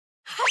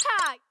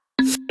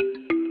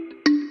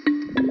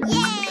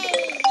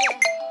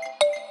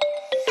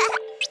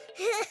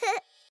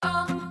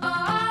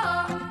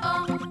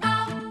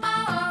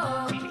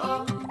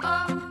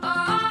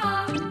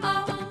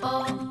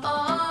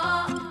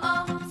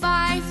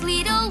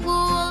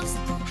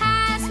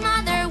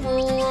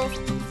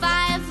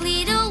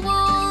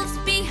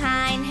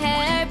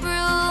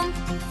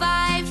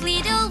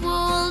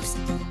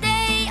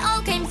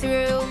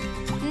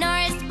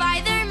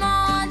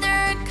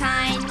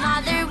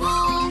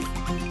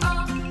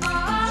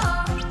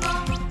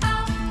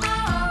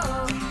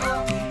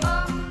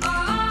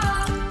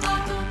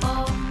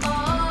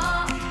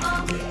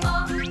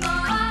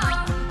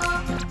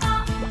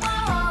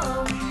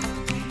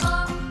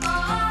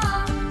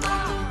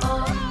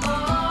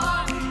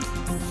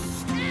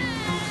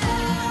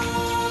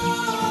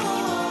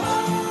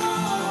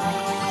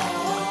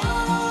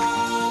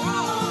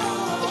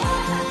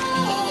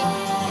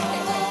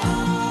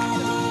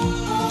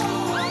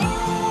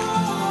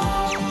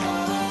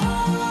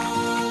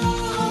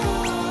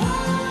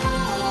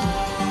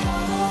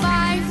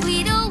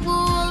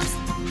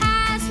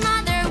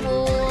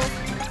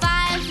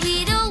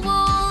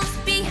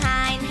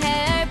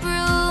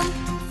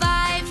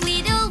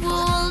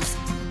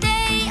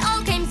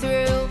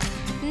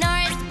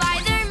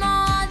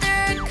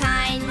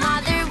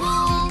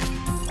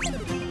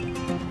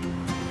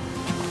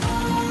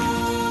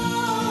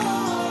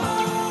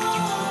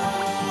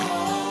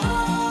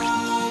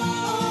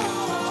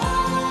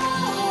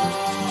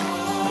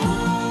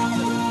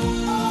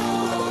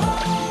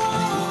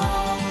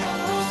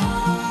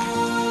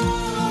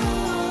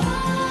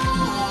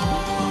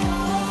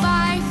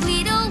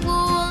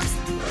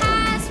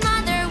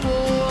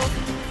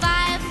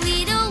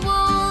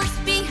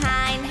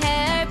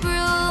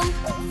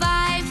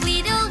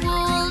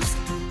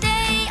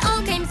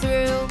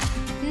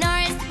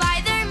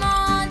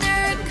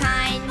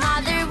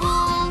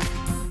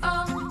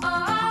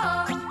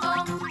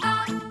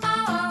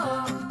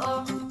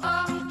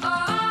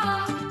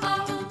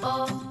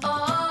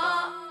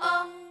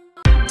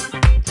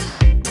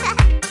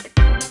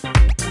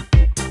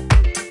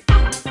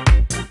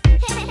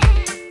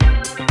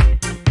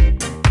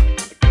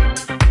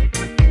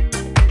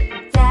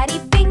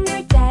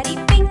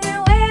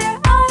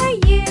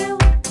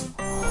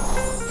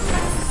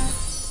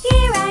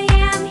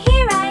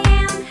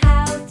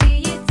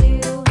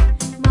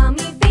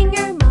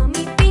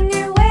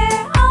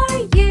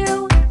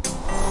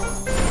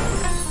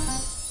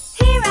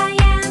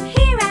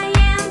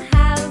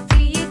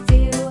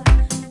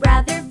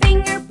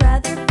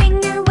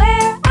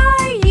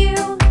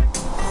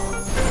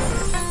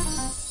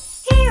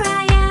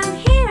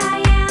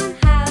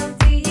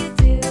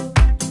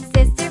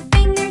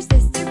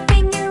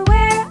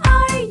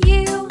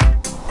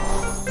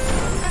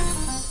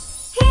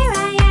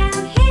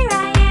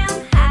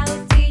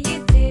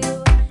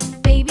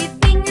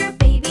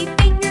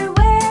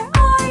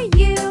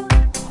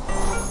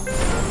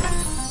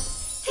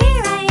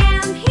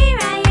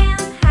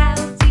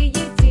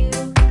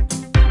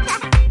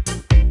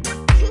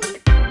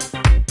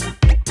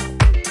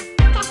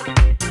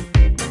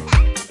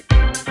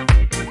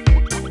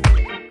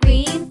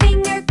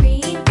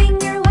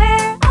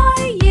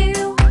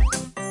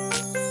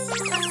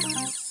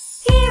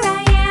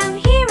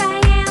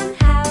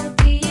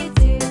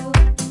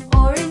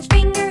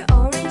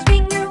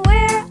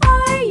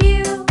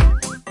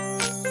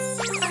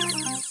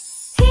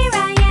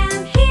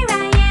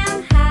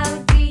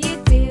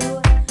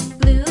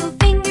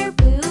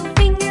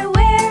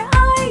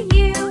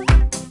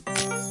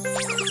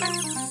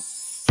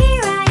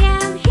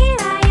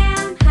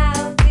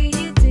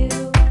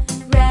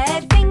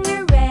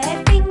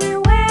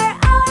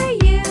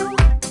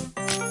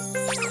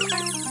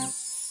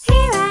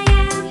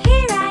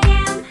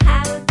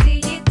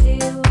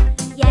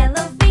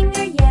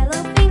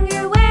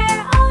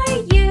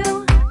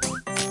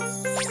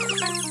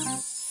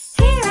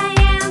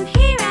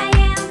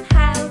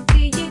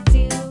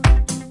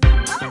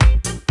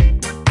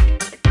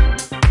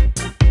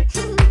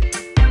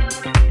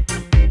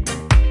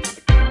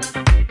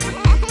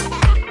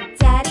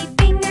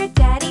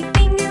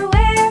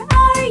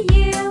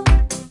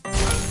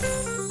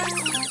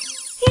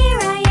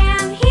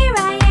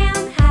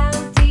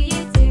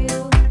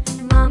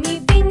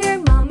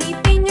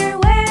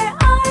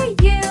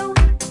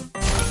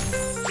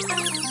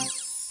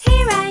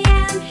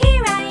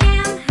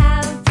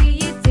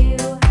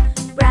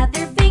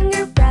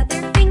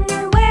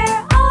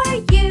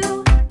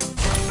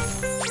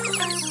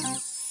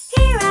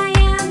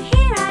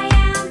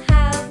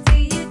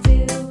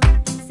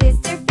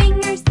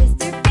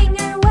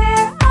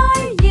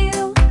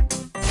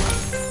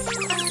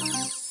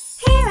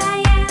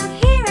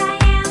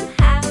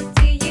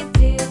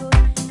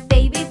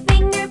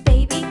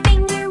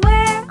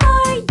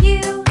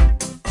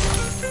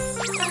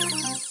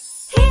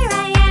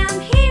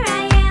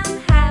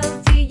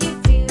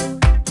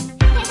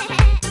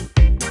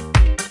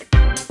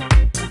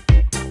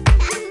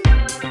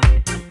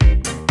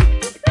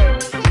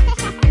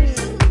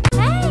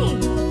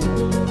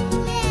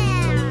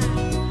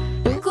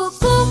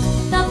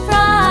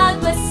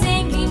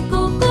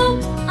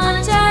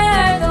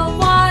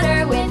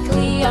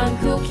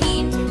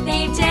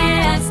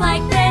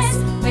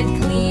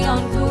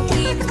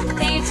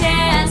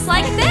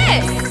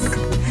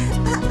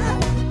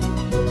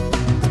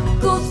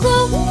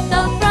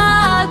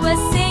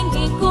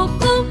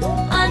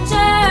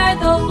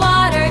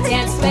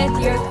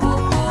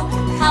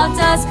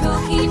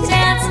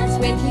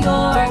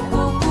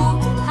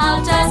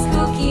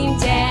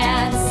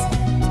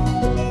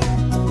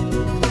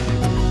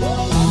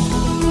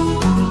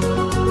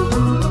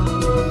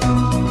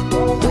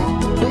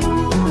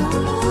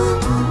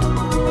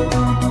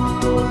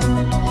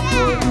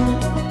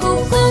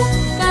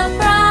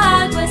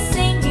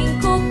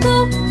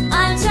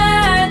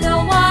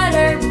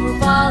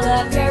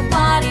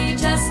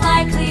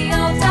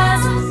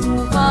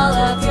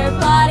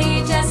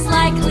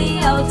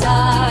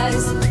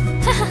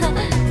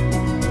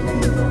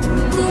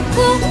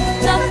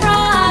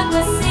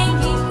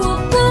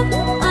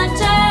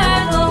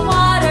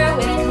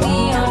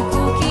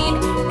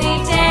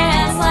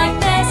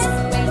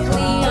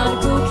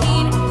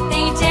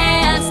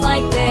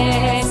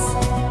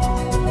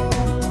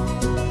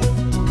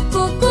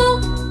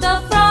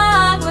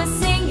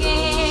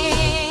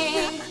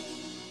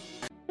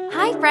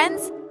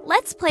friends,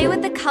 let's play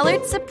with the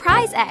colored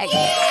surprise egg.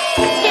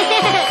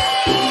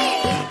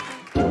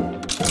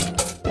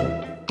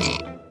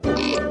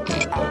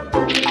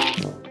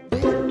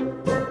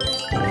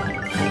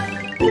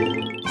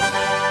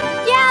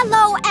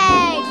 Yellow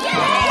egg!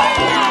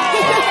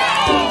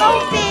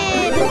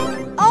 Open!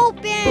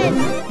 Open!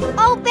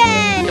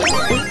 Open!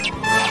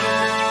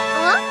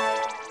 Huh?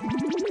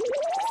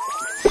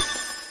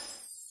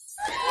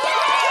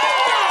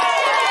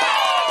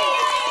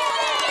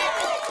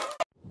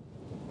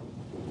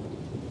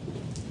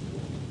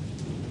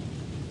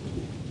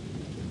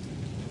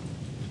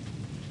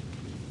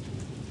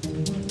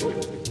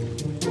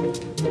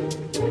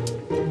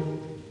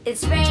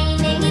 It's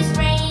raining,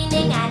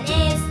 and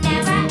it's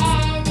never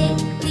ending.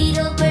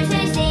 Little birds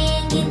are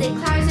singing, the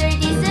clouds are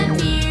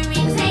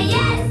disappearing. Say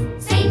yes,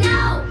 say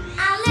no,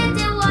 I'll let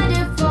the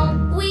water fall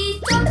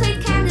with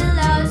chocolate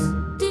candles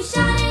to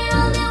shine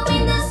all the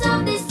windows of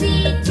the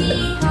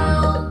city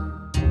hall.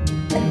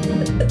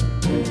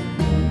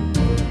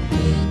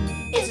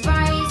 It's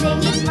rising,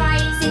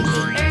 the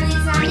early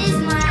sun is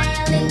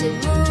smiling. The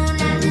moon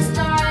and the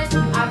stars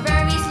are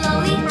very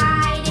slowly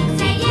hiding.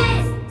 Say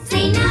yes,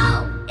 say no,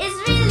 it's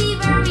really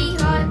very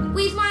hot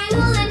with my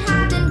woolen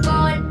hat and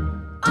coat.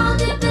 All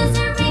the bells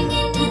are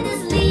ringing in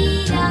this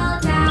little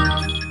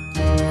town.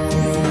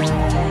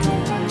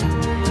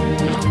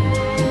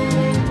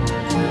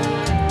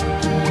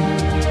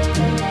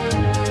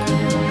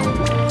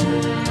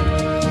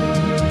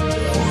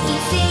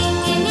 He's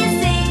singing,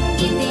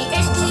 the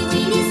earthly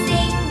wind is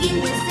singing.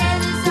 The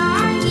sailors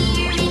are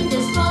hearing, the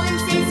fallen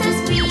sails are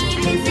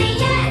screaming. Say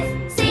yes,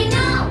 say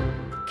no,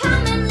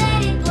 come and let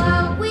it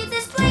blow. With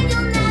this plane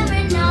you'll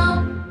never know.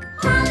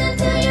 Hold on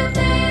to your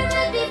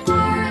parrot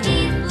before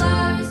it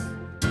blows.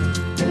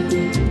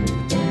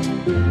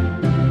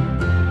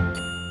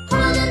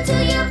 Hold on to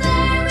your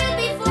parrot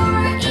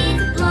before it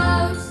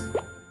blows.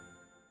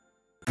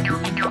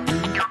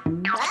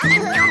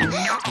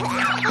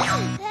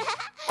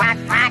 Quack,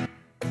 quack.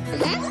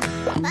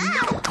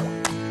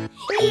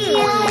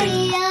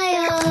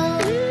 E-I-E-I-O.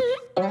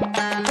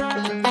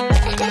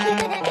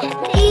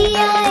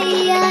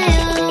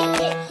 E-I-E-I-O.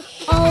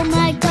 Oh,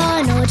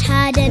 MacDonald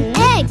had an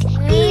egg.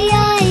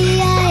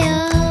 E-I-E-I-O.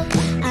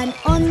 And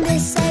on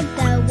this egg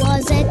there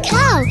was a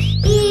cow.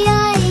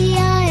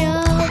 E-I-E-I-O.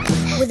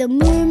 With a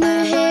moo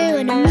moo here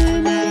and a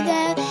moo moo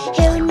there.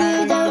 Here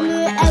moo, there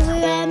moo,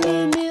 everywhere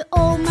moo moo.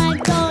 Oh,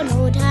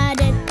 MacDonald had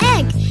an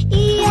egg.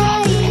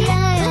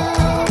 E-I-E-I-O.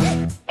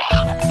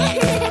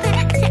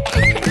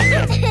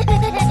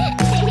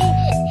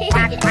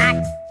 Quack, quack.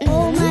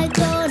 Oh,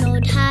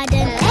 MacDonald had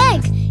an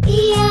egg.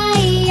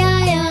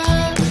 E-I-E-I-O.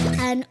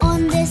 And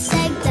on this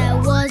egg there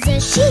was a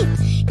sheep.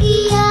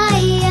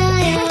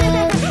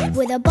 E-I-E-I-O.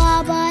 With a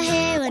baa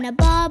here and a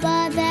baa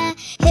there.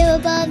 Here a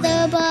baa,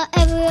 there a baa,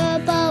 everywhere a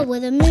baa.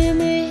 With a moo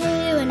moo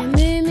here and a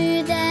moo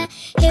moo there.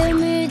 Here a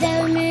moo,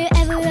 there a moo,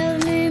 everywhere a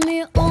moo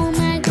moo. Oh,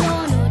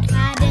 MacDonald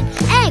had an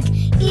egg.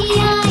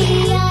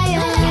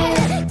 E-I-E-I-O.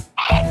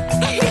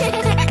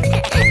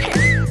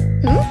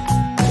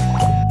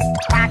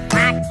 Quack,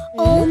 quack.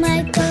 Oh,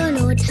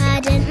 MacDonald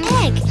had an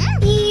egg.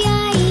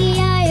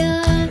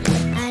 E-I-E-I-O.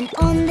 And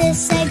on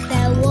this egg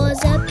there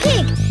was a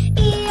pig.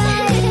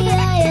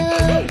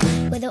 E-I-E-I-O.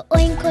 With a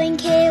oink oink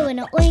here and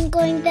a oink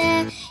oink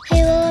there.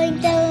 Here a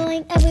oink, there a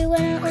oink,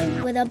 everywhere a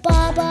oink. With a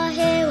baa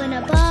here and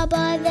a baa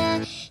there.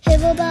 Here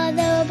a baa,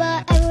 there a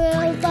baa,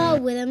 everywhere a baa.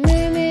 With a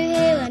moo moo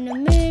here and a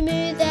moo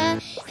moo there.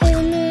 Here a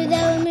moo,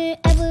 there a moo,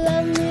 everywhere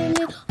a moo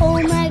moo.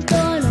 Oh,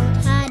 MacDonald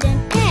had an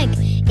egg.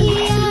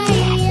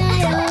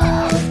 E-I-E-I-O.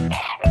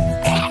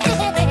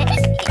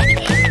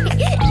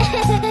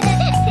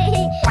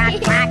 Quack,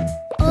 quack.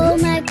 Oh,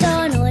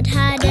 MacDonald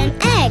had an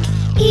egg.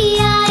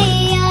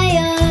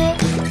 E-I-E-I-O.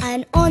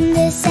 And on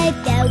this egg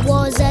there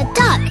was a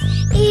duck.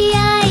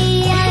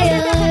 E-I-E-I-O.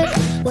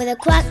 With a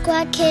quack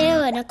quack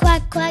here and a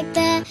quack quack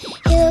there.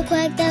 Here a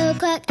quack, there a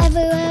quack,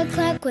 everywhere a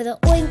quack. With a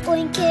oink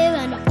oink here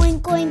and a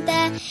oink oink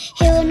there.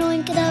 Here an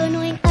oink, there an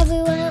oink,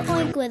 everywhere a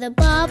oink. With a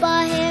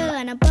baa here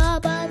and a baa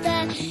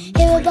there.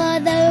 Here a baa,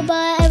 there a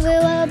baa,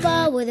 everywhere a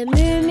baa. With a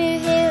moo moo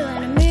here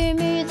and a moo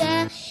moo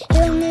there.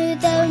 Here a moo,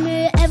 there a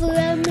moo,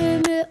 everywhere a moo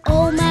moo.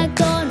 Oh,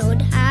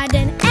 MacDonald had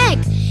an egg.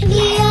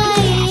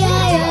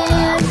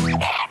 E-I-E-I-O.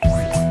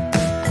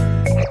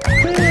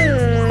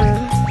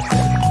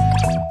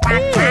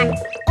 Quack, quack.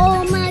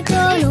 Oh,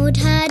 MacDonald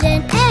had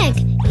an egg.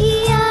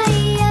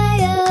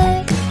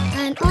 E-I-E-I-O.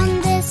 And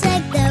on this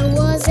egg there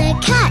was a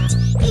cat.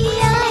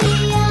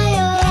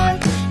 E-I-E-I-O.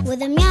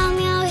 With a meow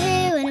meow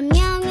here and a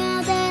meow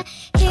meow there.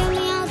 Here a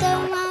meow, there a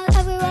meow,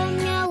 everywhere a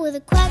meow. With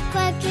a quack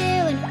quack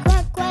here and a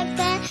quack quack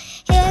there.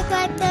 Here a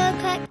quack, there a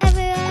quack,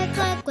 everywhere a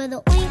quack. With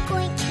a oink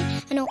oink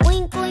here and a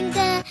oink oink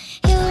there.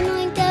 Here an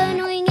oink, there an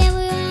oink,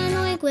 everywhere an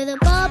oink. With a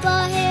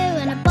baa here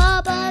and a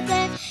baa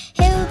there.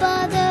 Here a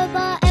baa, there a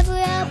baa,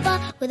 everywhere a baa.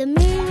 With a moo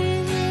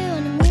moo here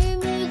and a moo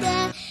moo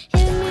there.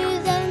 Here a moo,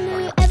 there a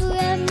moo,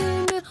 everywhere a moo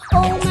moo.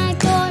 Oh,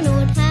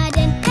 MacDonald had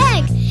an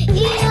egg.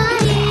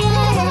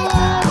 E-I-E-I-O.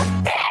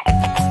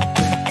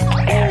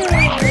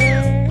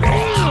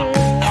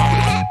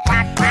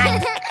 Quack,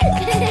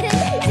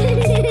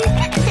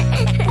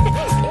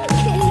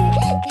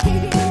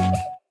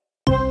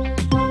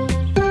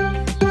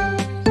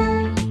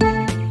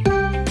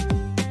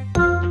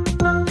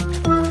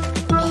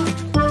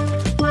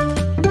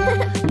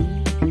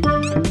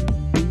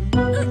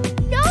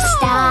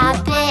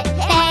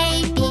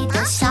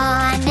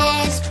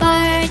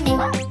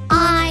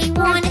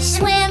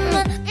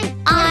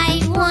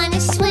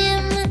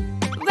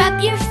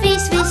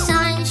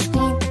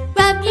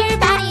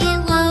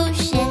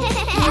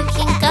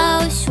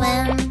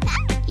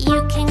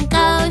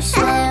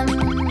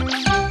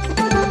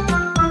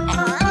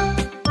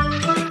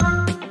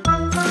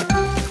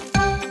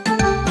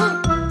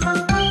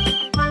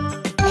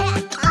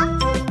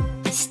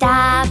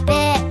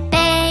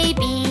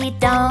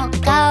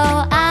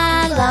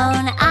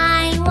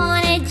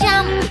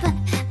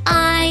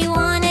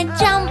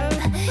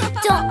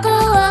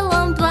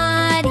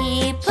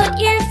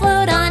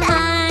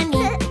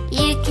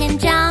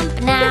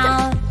 jump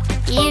now.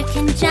 You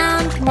can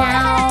jump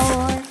now.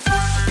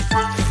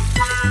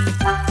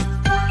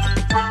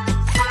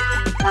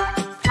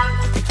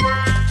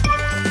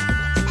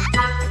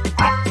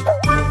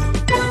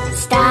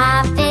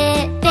 Stop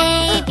it,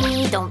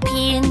 baby, don't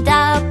pee in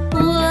the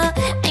pool.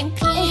 I'm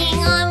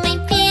peeing on my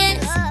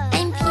pants,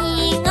 I'm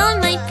peeing on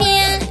my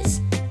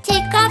pants.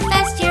 Take off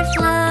fast your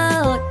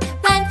float,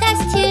 run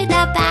fast to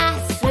the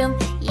bathroom.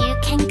 You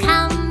can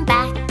come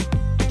back,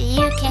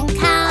 you can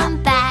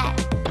come back.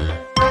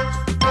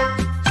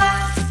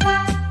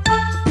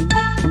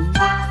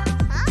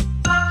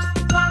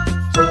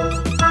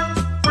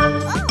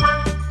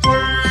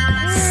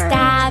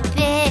 Stop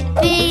it,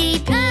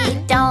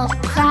 baby, don't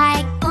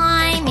cry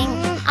climbing.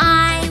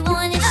 I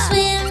wanna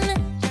swim.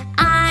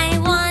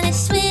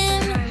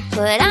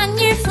 Put on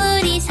your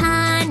floaties,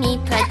 honey,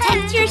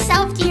 protect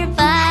yourself, dear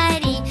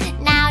buddy.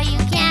 Now you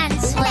can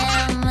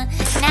swim,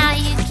 now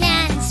you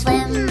can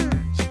swim.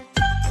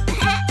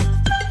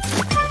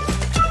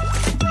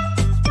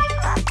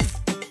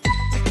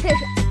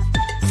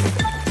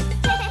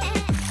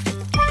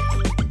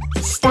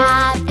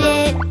 Stop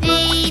it,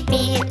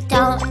 baby,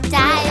 don't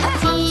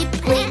dive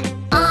deeply.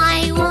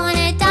 I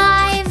wanna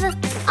dive.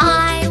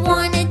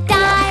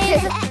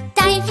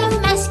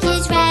 Diving mask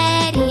is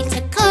ready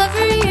to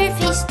cover your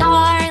face,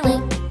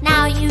 darling.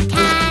 Now you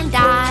can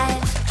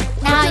dive,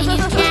 now you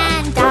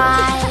can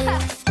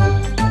dive.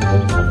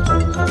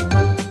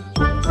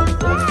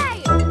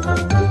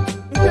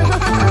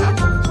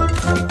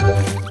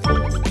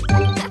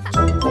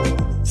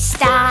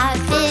 Stop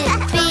it,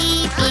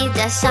 baby,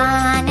 the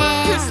sun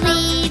is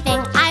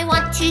leaving. I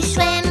want to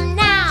swim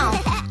now,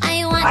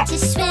 I want to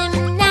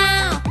swim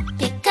now.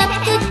 Pick up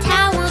the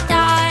towel,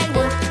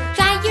 darling,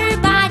 dry your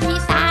body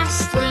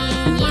fastly.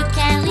 You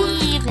can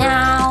leave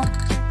now,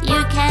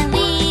 you can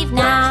leave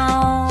now.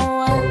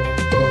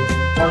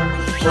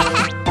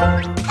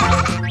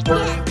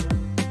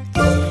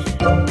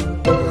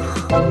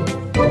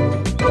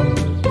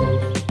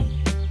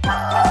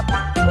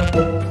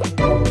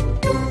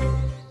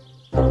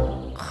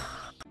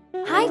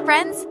 Hi,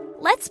 friends.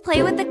 Let's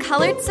play with the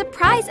colored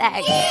surprise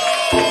egg.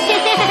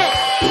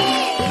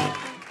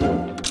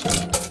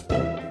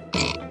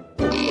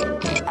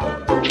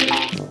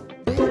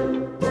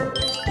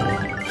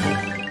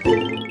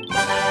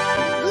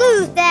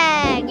 Blue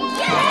egg.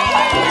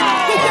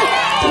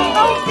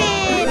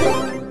 Open!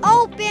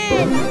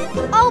 Open!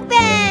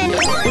 Open!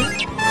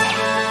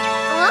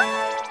 Huh?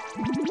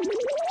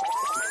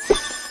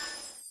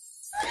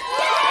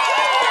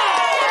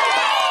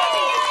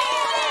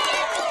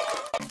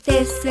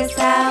 This is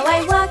how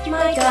I walk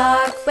my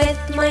dog.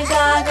 With my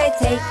dog I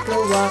take a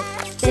walk.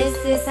 This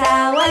is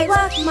how I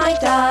walk my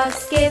dog.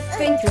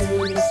 Skipping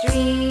through the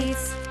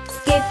streets.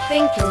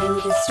 Skipping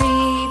through the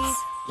streets.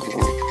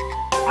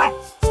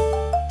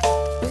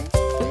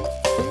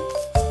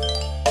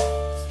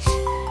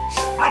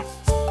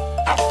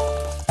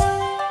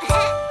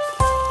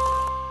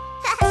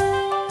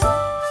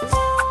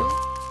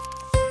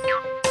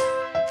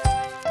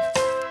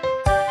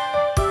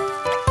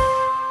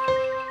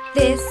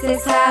 This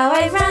is how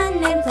I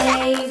run and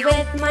play.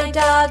 With my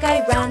dog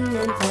I run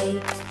and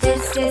play.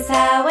 This is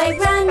how I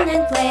run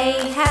and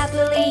play.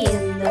 Happily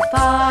in the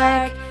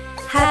park.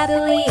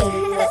 Happily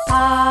in the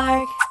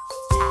park.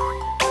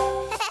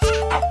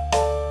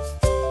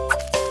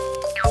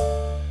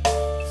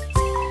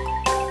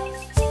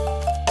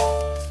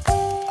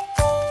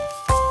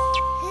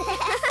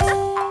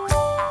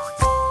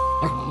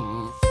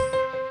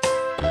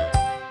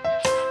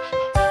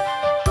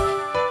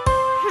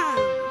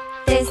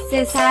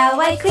 This is how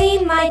I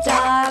clean my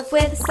dog.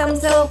 With some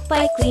soap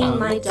I clean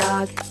my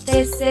dog.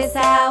 This is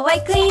how I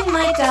clean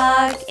my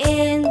dog.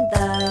 In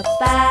the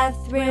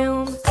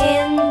bathroom.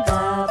 In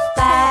the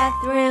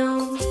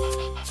bathroom.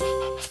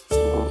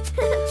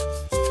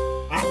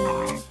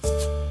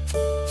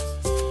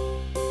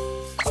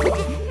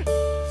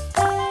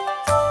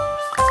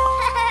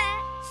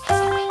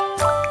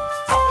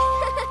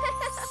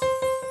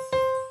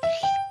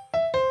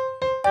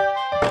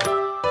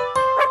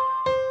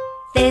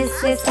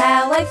 This is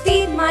how I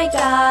feed my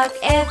dog.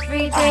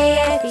 Every day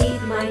I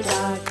feed my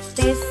dog.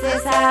 This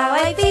is how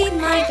I feed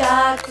my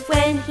dog.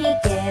 When he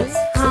gets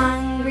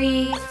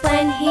hungry.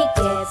 When he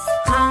gets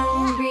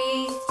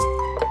hungry.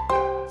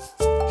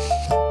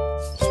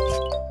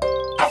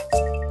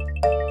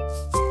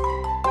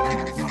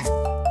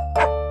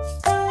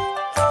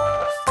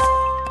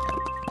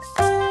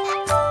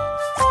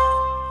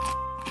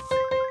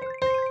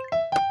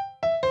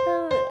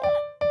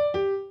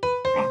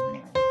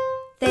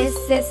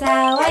 This is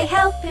how I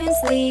help him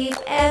sleep.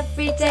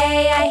 Every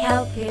day I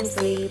help him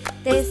sleep.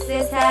 This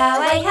is how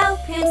I help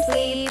him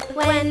sleep.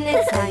 When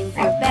it's time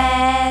for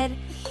bed.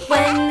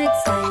 When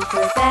it's time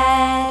for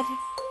bed.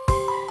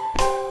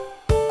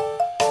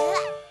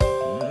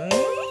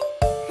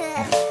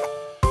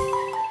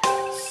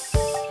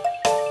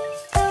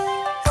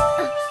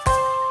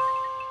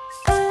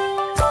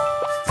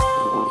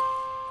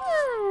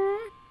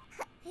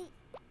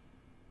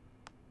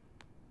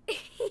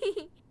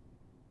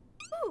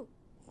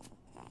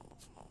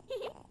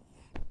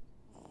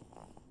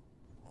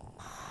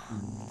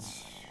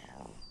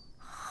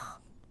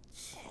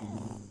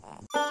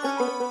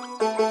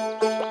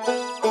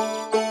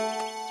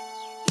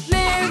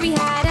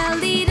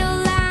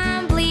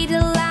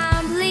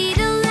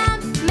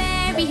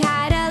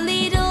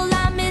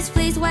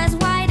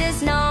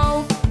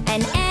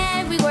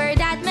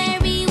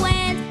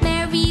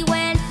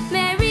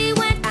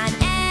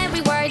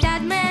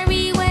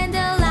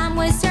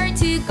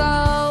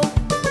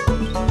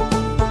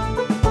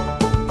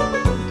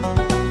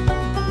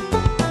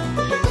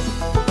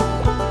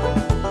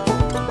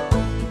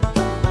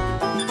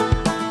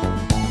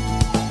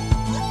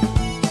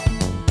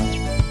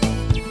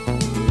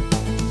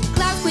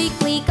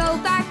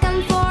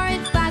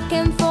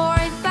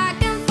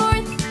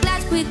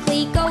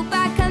 quickly go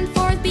back and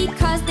forth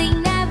because they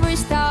never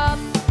stop.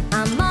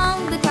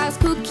 Among the clouds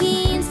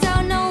Cuquin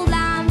saw no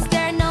lamps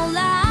there,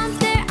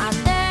 and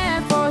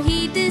therefore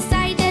he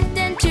decided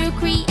then to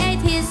create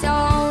his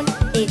own.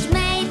 It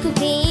made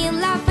Cuquin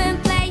laugh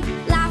and play,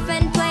 laugh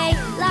and play,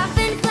 laugh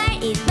and play.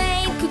 It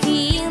made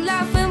Cuquin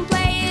laugh and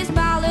play, his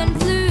balloon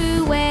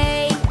flew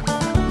away.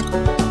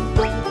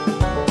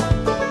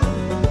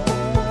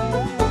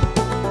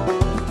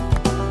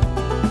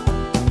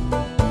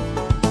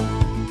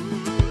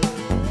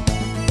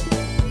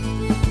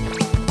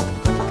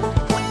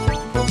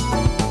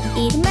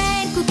 It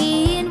made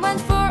Cuquin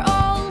once for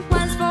all,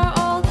 once for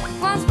all,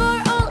 once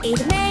for all.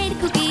 It made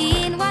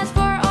Cuquin once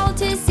for all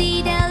to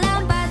see the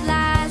lamp at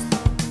last.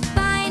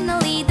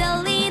 Finally the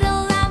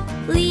little lamp,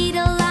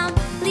 little lamp,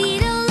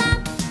 little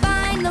lamp.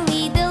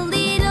 Finally the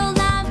little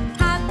lamp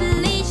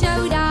happily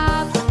showed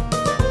up.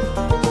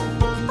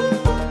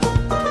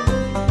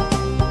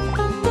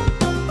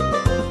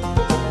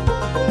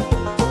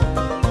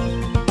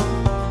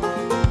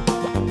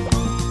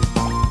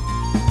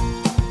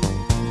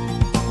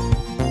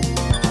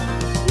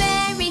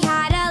 Mary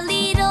had a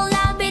little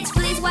lamp, its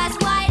fleece was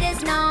white as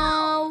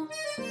snow.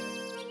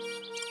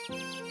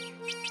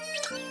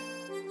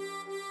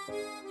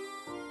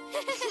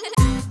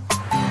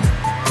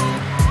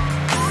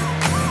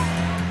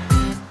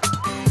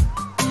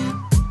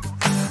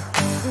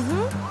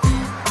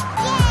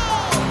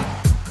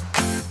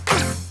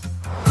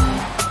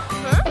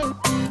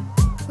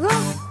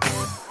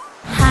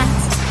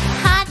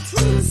 Hot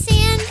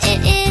sand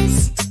it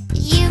is.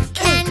 You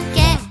can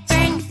get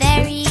burned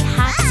very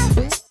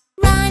hot.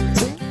 Run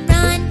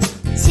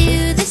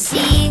to the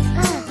sea.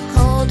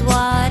 Cold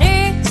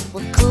water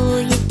will cool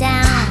you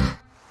down.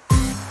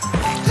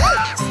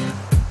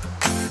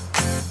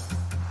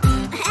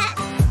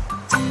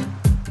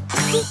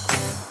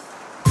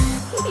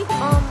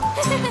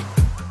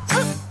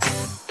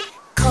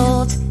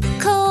 Cold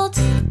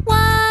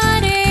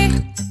water.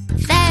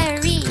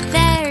 Very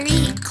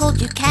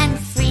cold. You can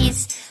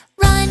freeze.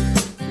 Run,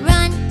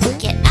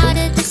 get out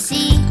of the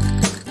sea.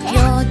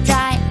 You'll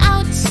dry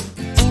out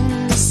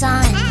in the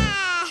sun.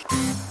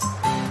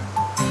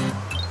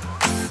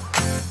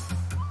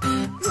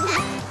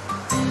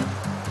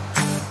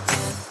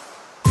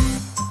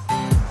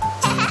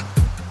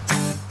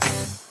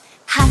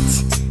 Hot,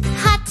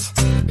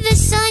 the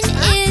sun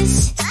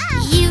is.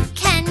 You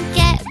can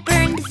get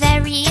burned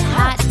very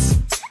hot.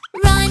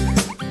 Run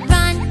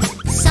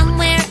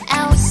somewhere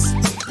else.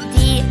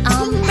 The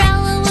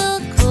umbrella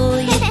will cool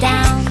you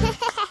down.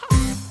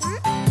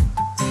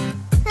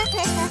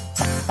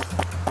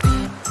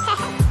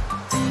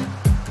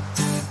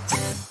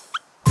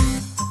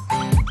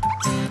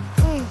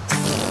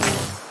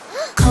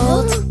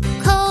 Cold,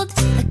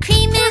 the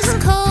cream is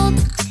cold.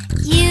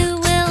 You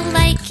will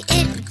like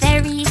it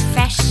very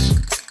fresh.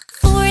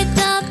 For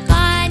the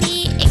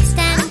body,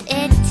 extend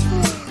it,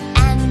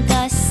 and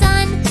the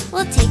sun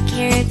will take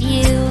care of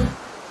you.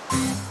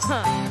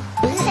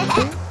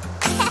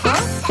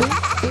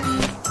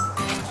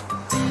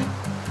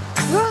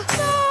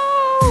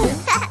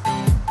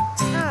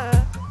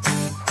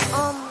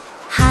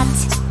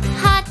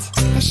 Hot,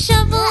 the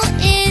shovel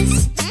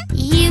is.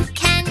 You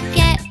can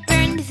get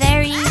burned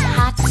very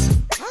hot.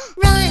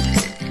 Run,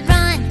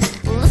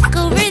 look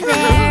over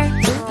there.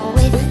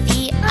 With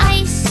the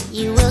ice,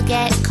 you will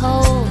get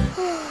cold.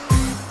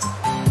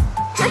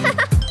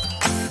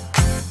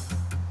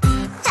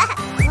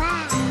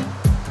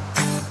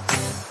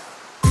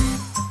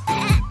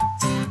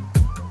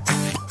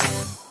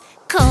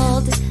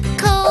 Cold,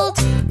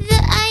 the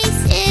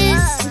ice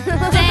is.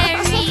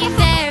 Very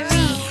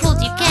cold.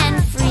 You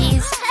can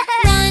freeze.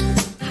 Run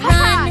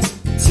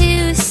to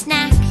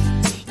snack.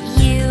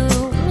 You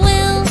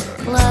will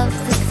love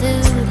the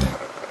food.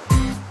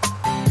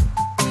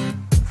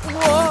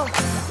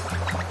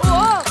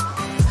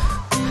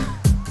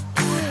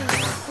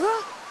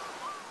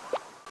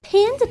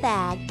 Panda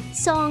Bag.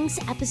 Songs,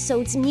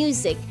 episodes,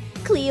 music.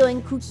 Cleo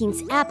and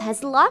Cuquin's app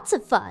has lots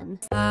of fun.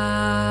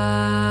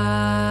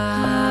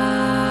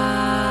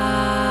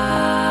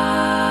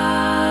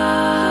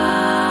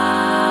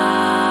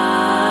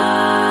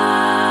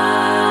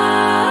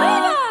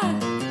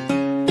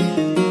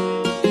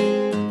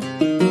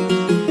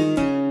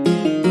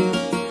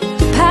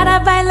 Para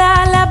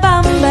bailar la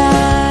bamba,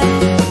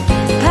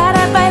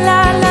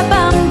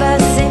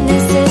 se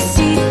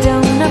necesita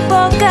una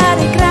poca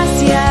de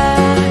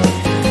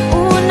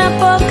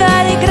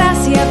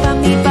gracia pa'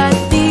 mi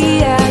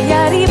patía. Y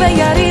arriba,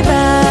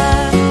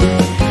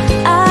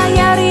 ay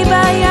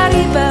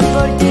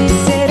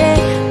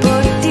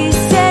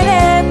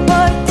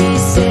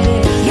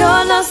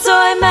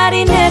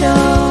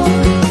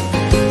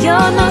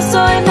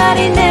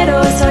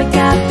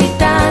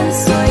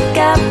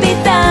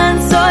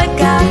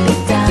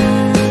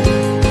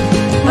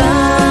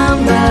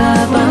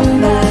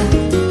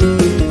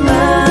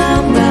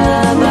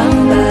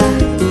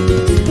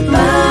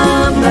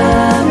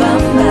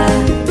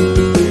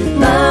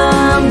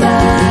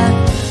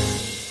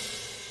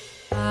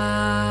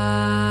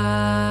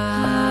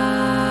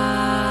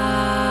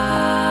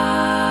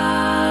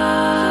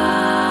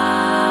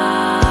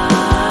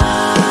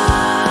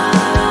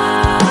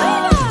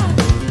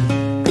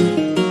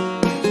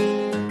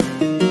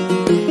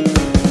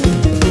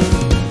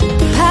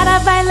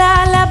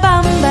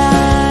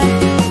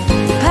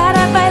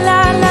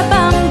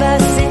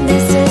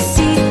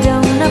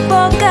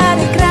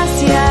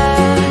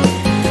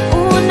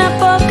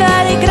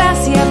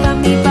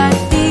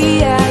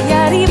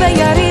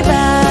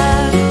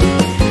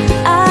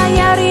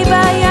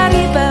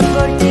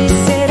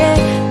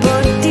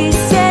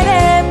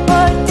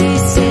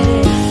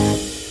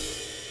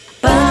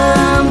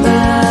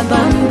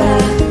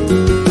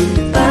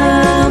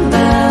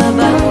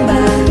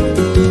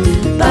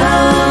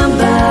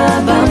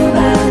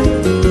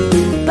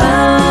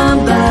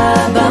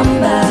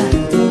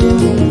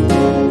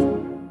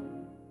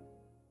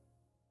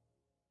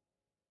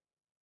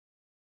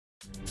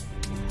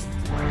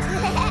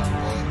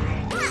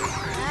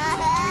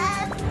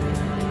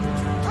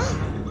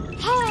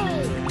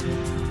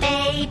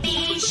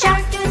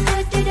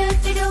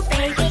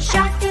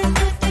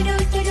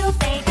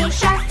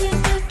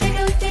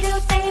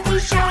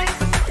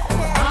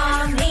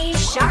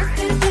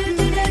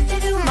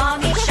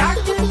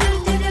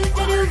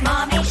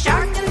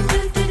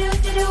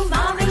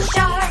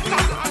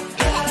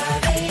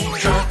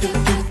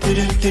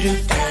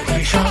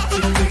Daddy shark,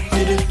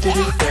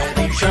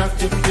 Daddy shark,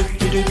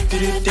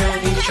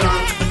 Daddy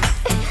shark.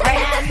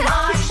 Grandma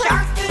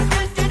shark,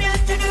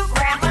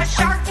 Grandma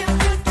shark,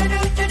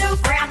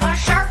 Grandma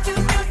shark,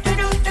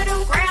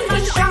 Grandma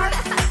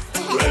shark.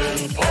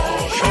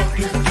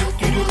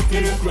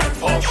 Grandpa shark, Grandpa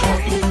shark,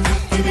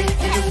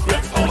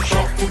 Grandpa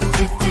shark,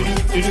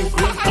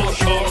 Grandpa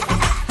shark.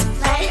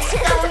 Let's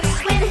go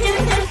swim,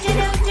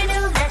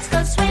 let's go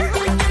swim,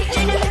 let's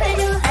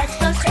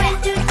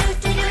go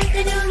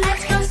swim,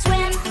 let's go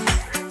swim.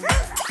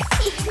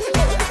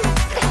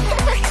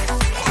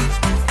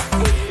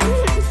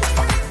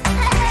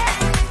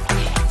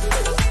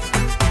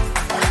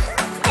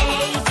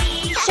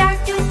 Baby shark,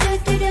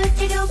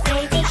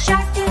 baby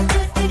shark, baby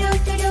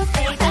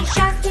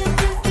shark,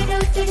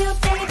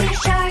 baby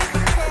shark.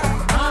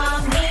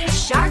 Mommy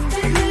shark,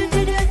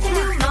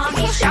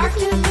 mommy shark,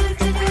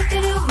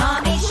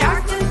 mommy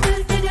shark,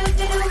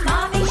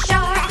 mommy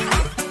shark.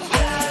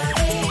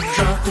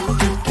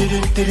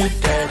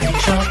 Daddy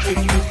shark,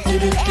 Daddy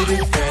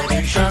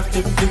shark,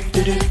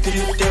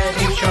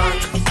 Daddy shark.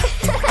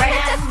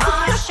 Grandma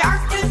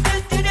shark,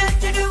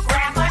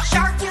 Grandma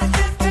shark,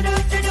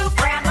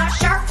 Grandma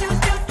shark,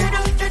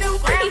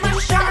 Grandma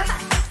shark.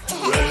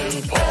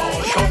 Grandpa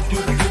shark,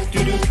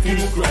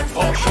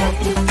 Grandpa shark,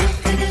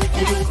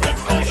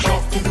 Grandpa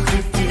shark,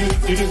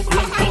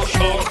 Grandpa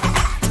shark.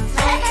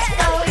 Let's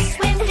go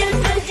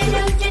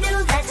swim,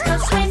 let's go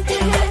swim, let's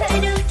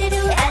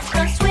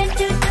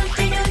go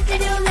swim,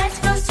 let's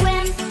go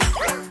swim.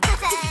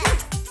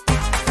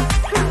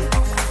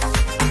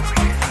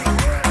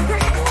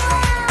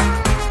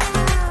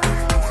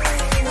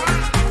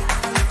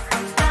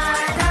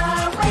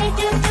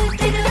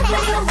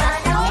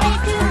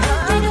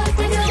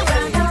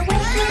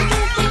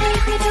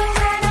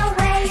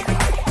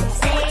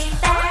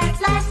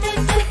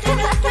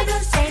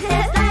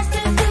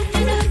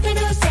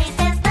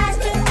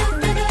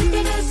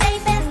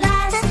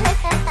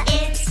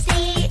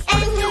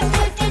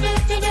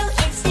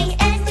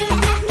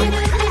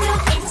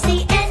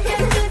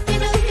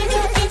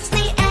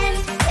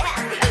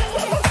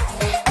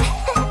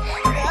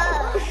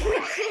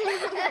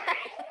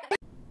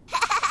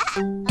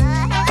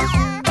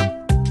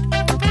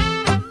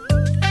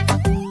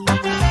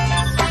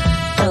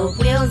 The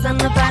wheels on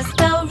the bus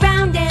go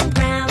round and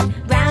round,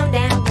 round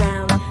and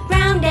round,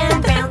 round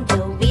and round. The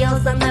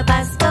wheels on the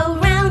bus go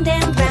round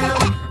and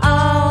round,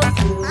 all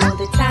through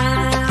the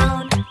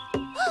town.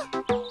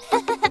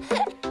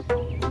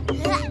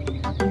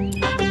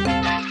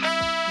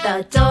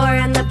 The door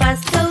on the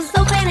bus goes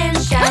open and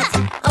shut,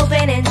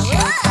 open and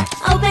shut,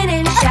 open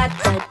and shut.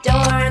 The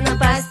door on the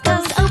bus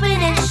goes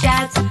open and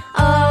shut,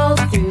 all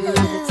through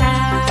the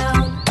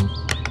town.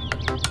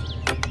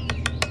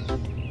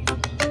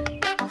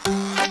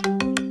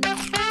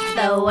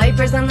 The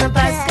wipers on the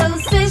bus go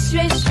swish,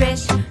 swish,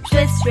 swish,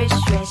 swish, swish,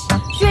 swish,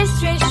 swish,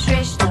 swish,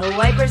 swish. The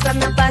wipers on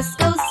the bus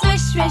go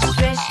swish, swish,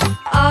 swish,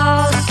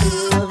 all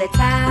through the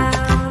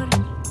town.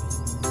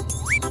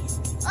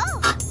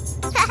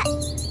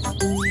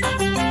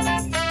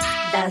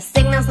 The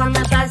signals on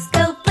the bus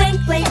go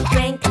blink, blink,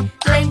 blink,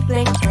 blink,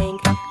 blink,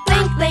 blink,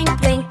 blink, blink,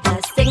 blink.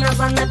 The signals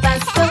on the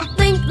bus go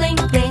blink, blink,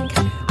 blink,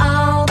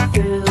 all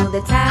through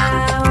the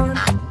town.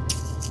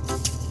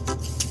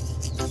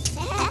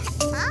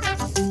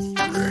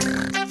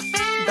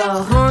 The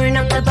horn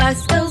on the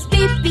bus goes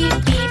beep,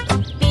 beep, beep,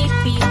 beep,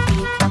 beep,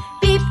 beep,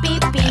 beep,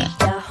 beep, beep.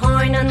 The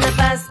horn on the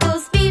bus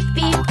goes beep,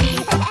 beep,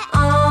 beep,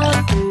 all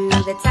through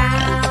the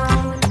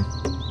town.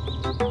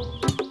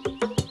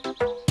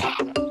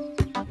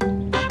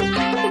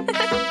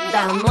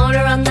 The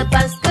motor on the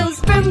bus goes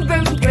vroom,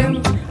 vroom,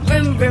 vroom,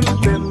 vroom, vroom,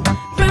 vroom,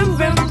 vroom,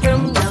 vroom,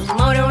 vroom. The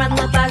motor on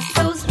the bus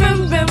goes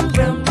vroom, vroom,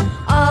 vroom,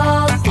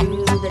 all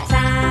through the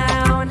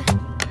town.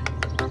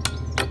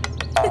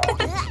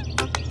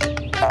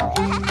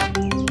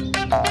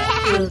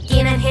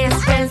 Cuquin and his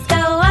friends go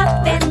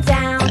up and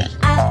down,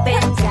 up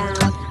and down,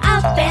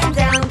 up and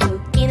down.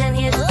 Cuquin and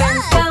his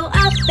friends go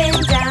up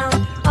and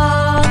down,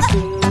 all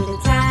through the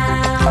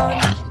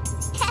town.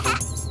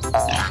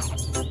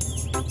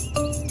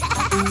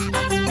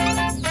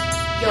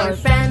 Your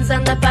friends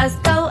on the bus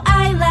go,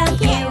 I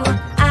love you,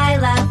 I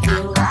love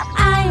you,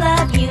 I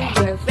love you.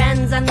 Your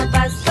friends on the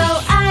bus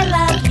go, I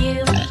love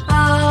you,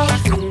 all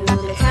through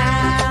the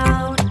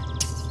town.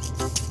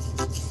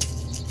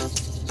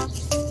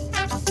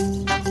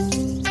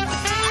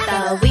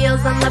 The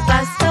wheels on the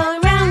bus go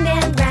round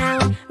and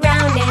round,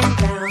 round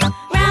and round,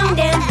 round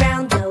and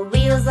round. The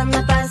wheels on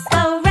the bus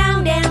go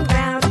round and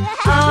round,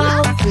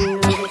 all through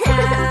the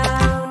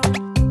town.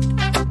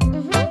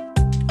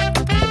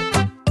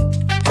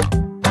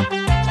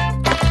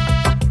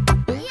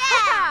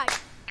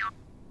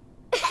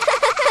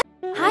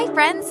 Hi,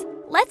 friends.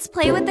 Let's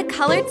play with the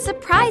colored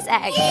surprise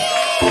egg.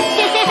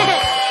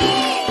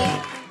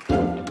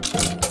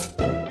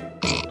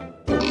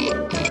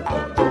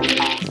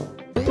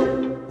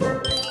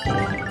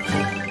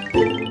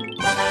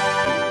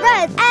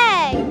 Red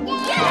egg!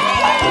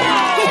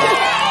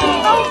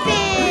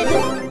 Open!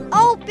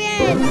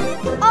 Open!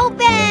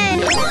 Open!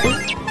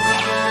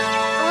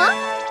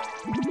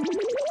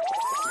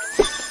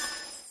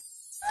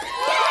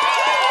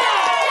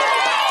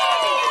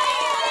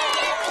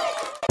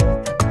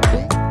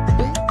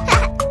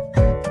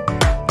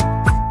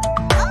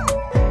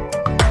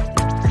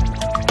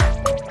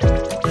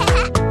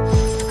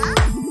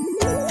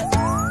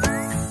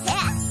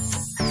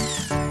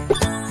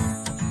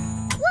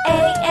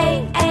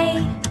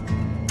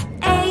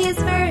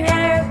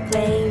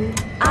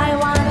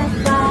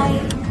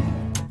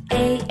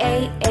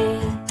 A.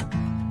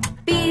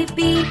 B,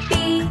 B,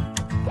 B.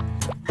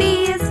 B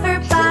is for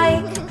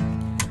bike.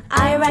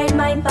 I ride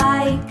my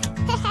bike.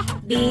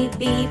 B,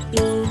 B, B.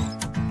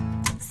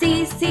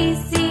 C, C,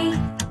 C.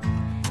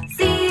 C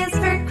is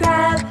for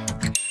crab.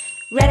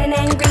 Red and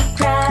angry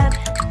crab.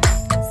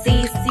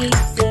 C, C,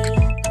 C.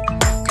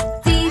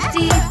 D, D,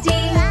 D.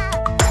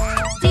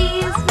 D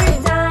is for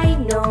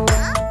dino.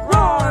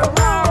 Roar,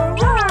 roar,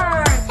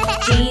 roar.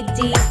 D, D,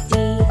 D.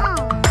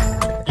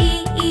 E,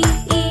 E,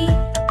 E.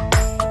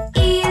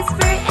 E is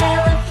for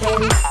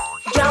elephant.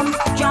 Jump,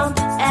 jump,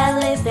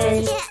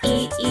 elephant.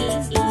 E, E,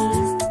 E.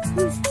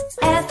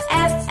 F,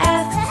 F,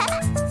 F.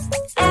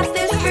 F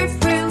is for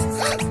fruit.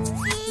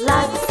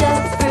 Lots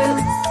of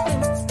fruits.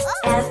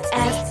 F,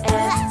 F,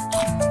 F.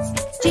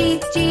 G,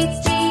 G,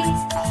 G.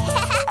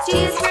 G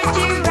is for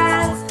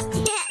giraffe.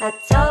 A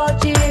tall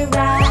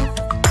giraffe.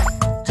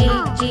 G,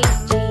 G,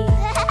 G.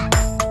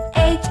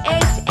 H,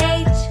 H,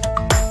 H.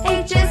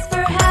 H is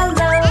for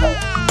hello.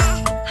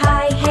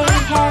 Hi, hey,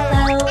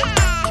 hello.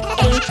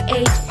 H,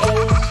 H,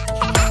 H.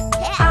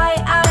 I.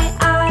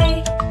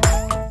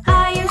 I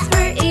is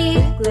for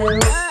igloo.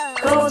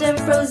 Golden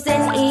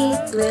frozen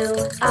igloo.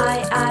 I.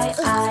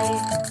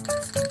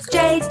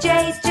 J, J,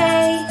 J.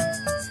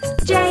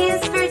 J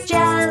is for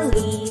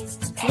jelly.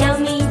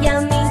 Yummy,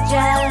 yummy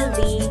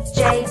jelly. J,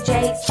 J,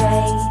 J.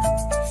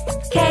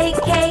 K,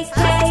 K, K.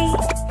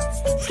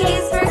 K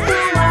is for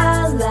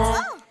koala.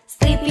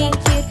 Sleeping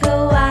cute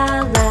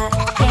koala.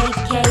 K,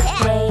 K,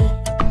 K.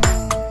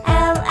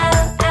 L,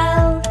 L,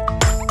 L.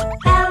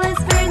 L is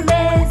for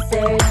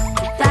lizard.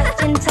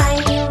 Fast and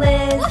tiny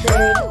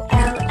lizard.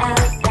 L,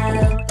 L, L.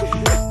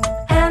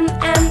 M,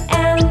 M,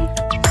 M.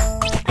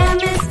 M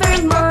is for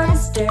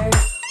monster.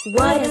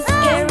 What a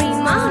scary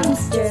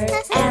monster.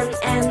 M,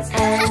 M,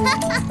 M.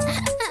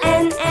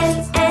 N, N,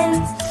 N.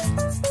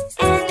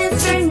 N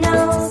is for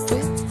nose.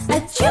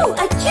 Achoo,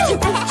 achoo,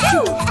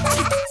 achoo.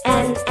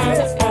 N, N,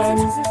 N.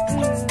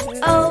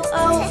 O,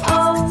 O, O.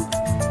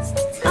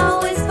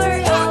 O is for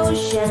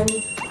ocean.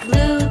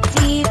 Blue,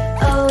 deep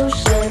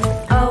ocean.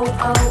 O,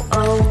 O,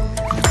 O.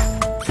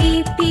 P,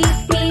 P,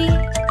 P.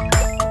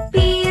 P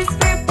is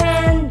for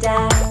panda.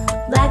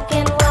 Black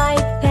and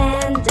white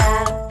panda.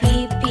 P,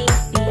 P,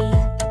 P.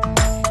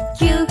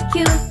 Q, Q,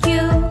 Q.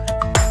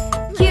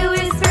 Q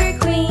is for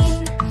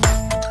queen.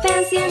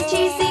 Fancy and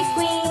cheesy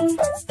queen.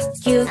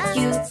 Q, Q,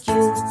 Q.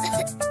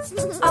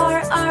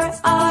 R, R,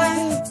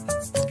 R.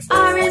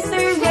 R is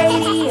for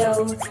radio.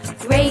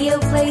 Radio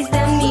plays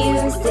the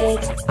music.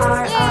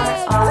 R, R,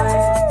 R.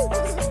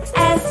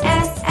 S,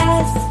 S,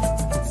 S.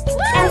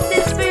 S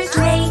is for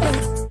snake.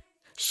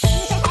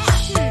 Shh,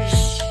 shh,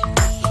 shh.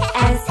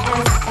 S,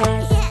 S,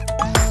 S.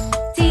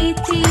 T,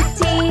 T,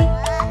 T.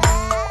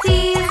 T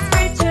is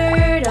for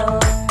turtle.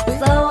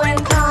 Slow and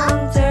calm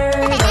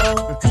turtle.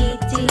 T,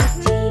 T,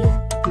 T.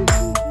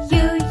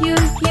 U, U,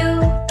 U.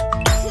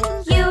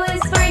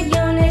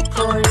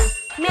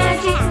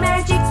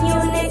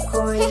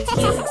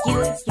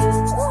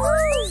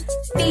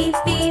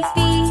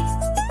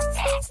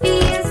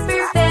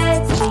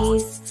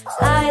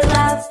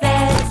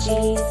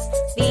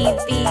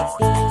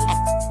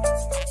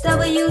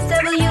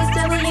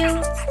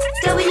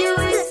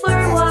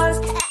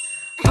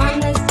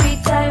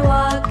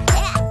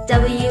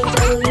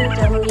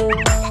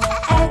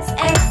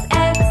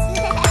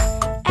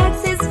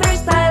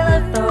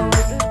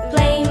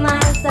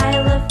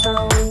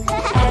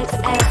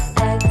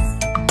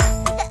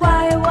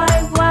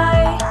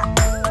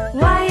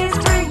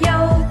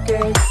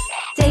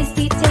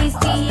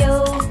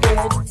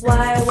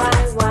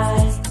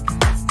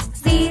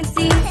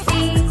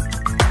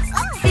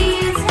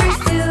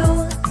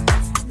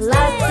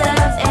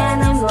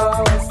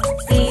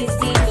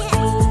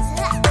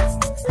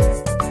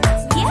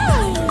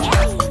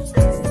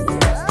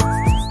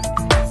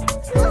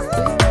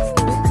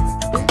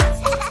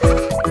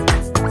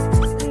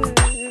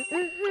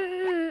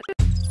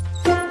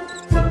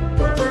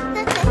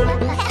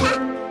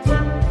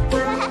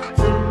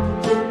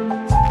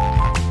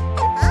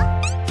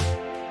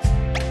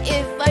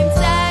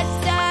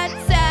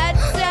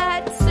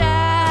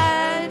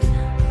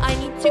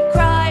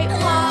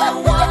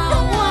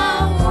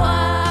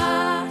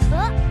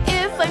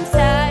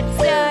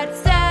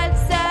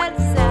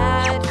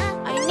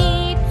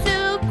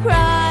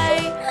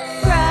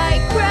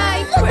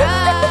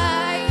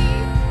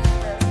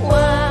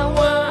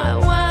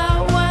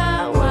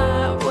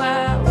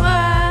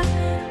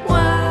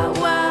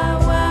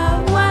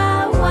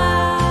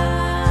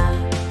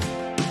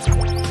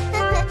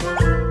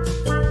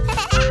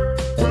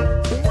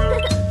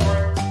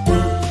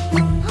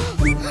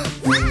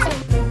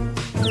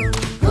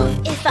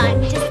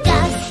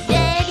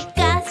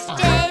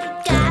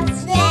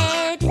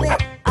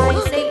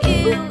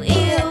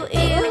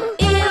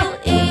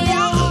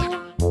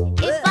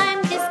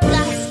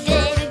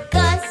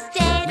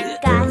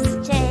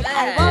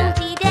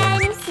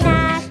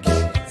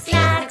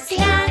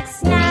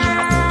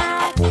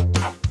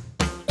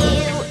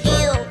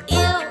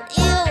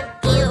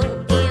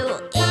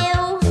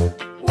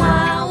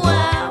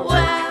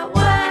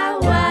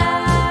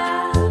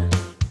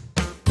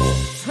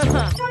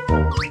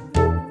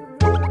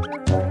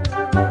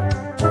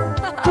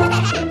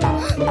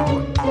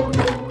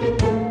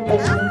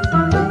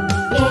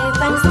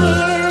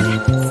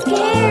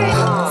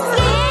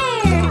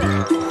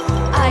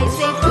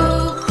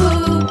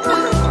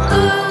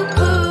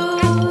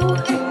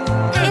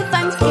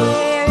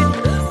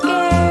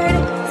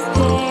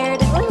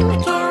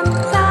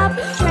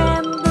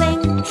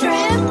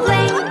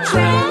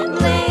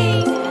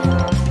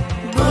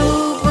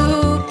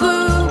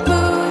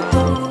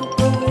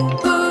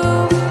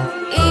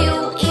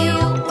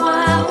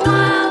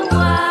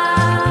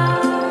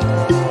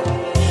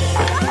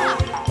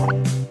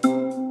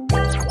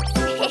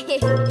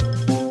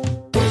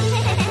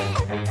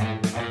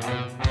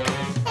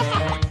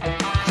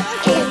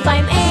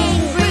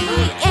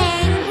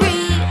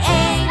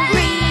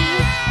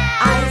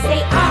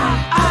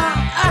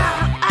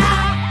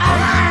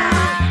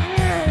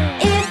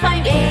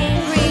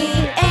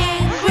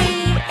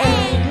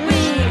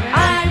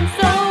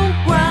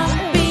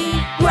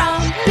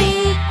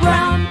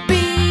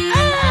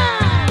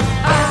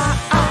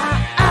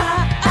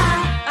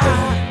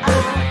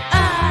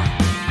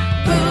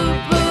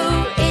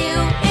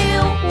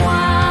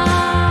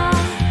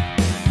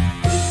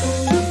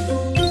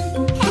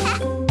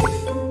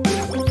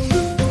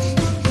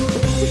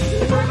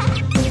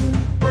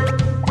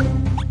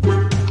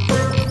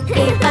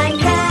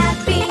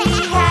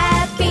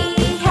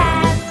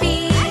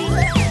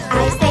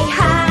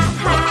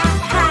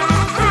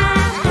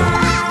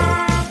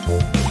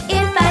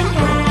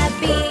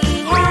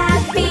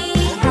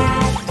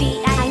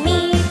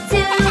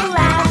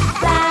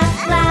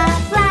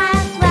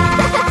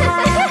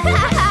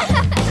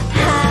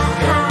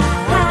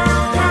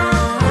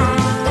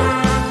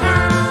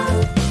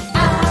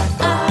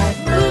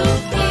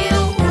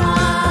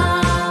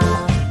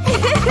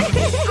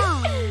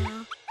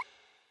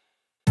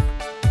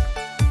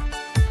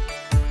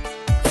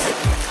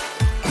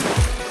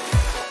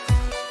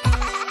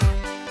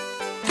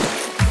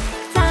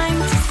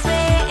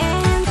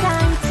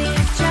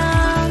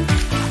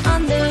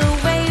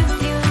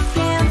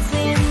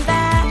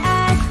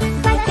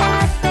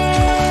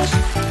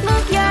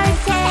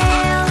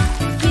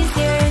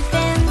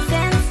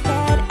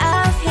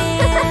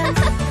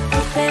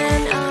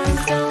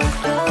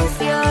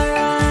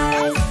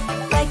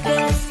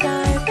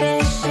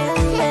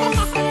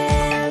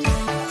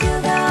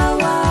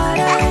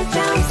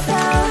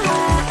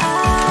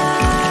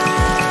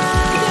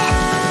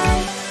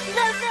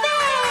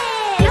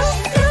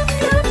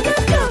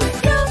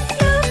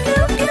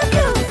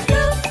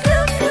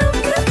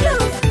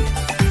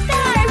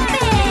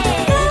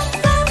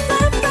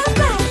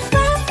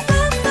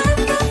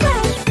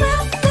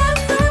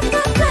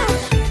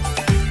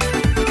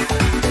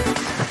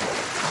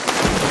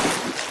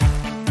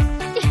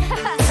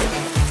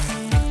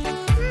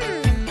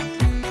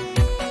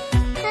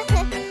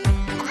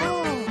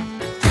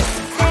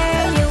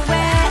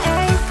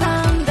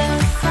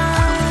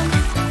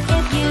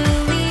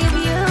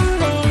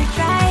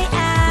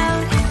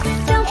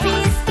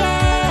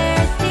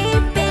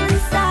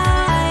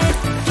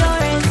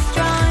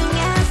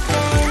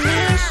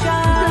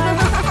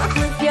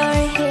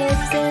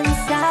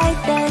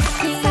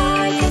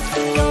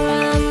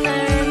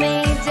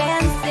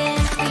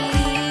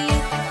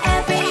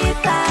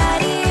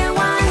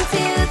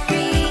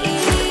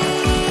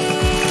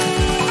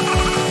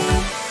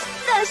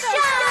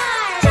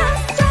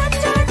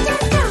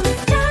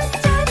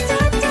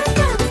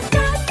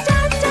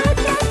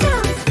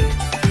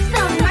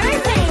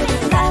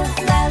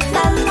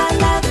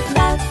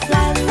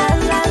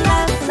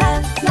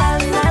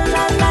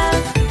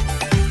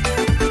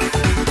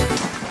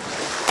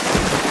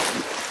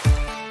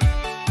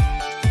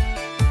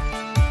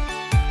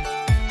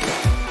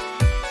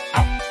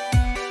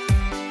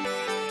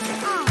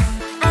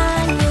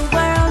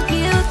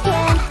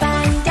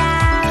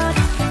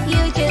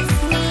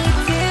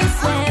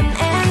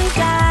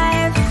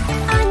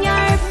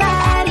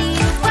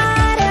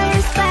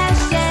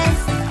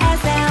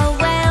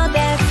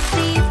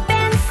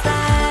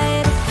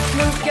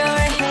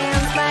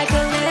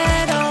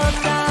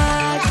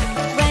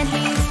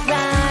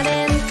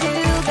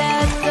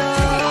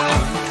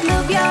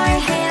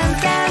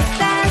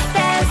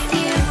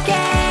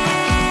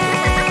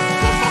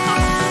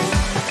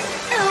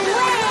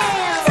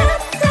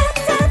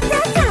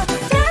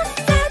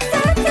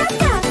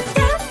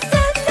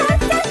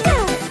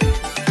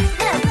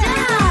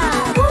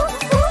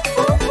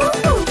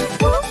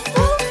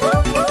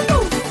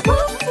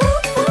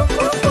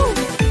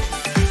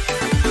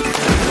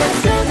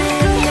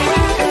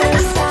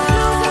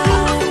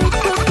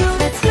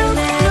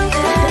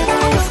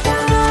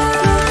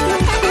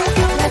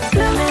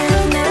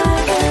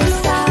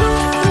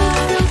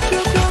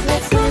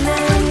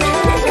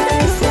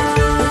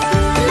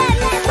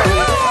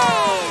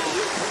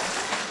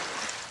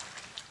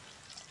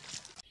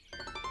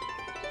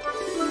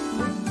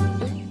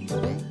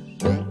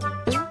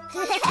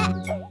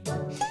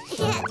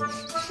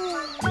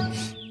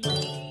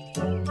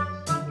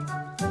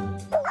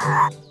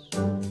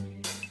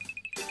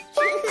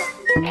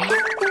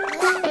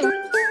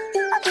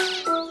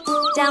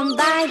 Down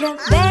by the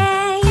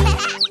bay,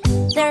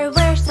 there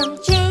were some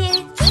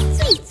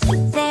chicks.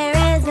 There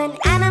is an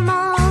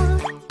animal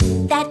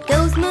that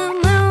goes moo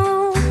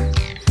moo.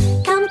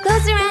 Come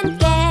closer and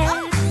guess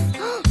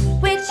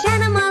which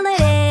animal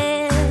it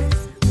is.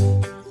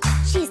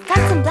 She's got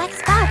some black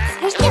spots.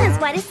 Her skin is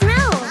white as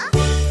snow.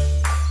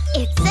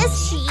 It's a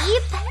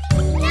sheep?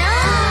 No!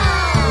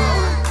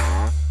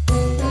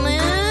 Moo!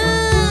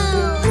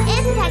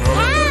 It's a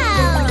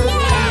cow!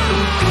 Yay!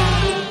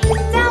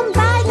 Down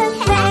by the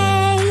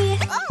bay,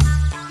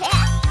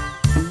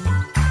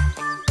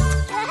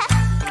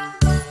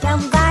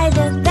 down by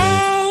the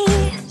bay,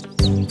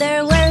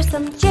 there were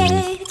some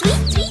chicks.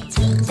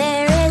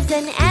 There is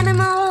an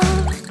animal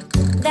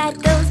that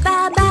goes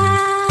ba-ba.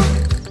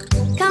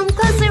 Come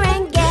closer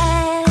and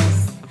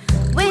guess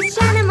which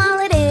animal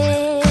it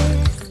is.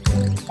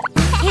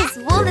 His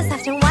wool is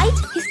soft and white.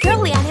 He's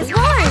curly on his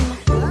horn.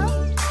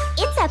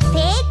 It's a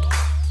pig?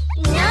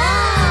 No!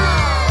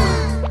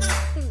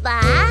 Ba?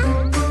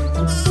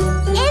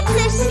 It's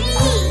a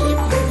sheep!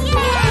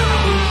 Yay!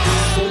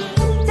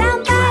 Down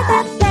by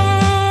the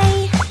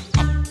bay,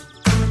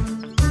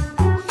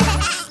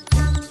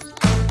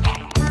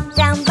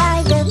 down by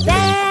the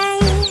bay,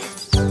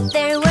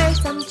 there were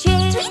some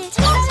chicks.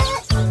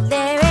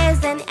 There is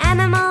an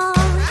animal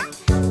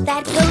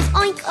that goes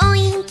oink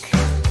oink.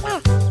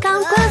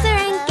 Come closer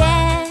and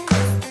guess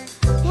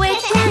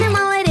which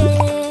animal it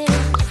is.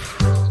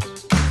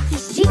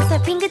 His cheeks are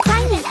pink and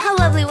tiny. How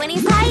lovely when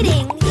he's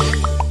hiding.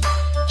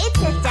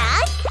 It's a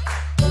duck?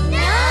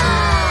 No!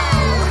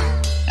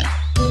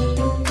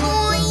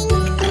 Oink!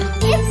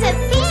 It's a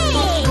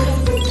pig!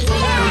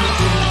 Yay!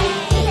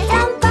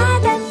 Down by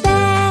the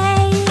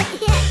bay,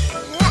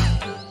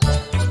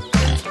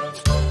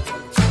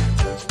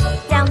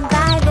 down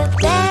by the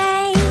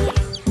bay,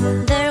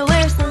 there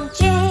were some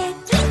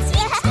chicks.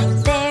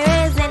 There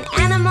is an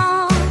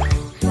animal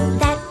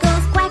that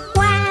goes quack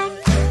quack.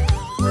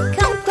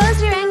 Come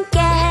closer and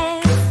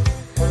guess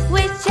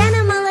which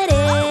animal it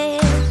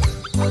is.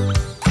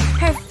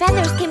 Her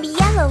feathers can be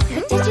yellow.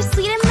 Her touch is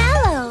sweet and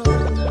mellow.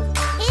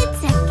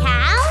 It's a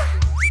cow?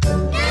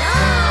 No!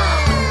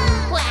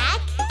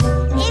 Quack!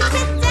 It's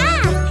a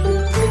duck!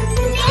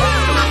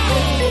 Yay!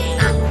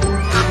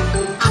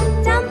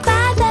 Down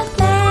by the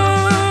bay,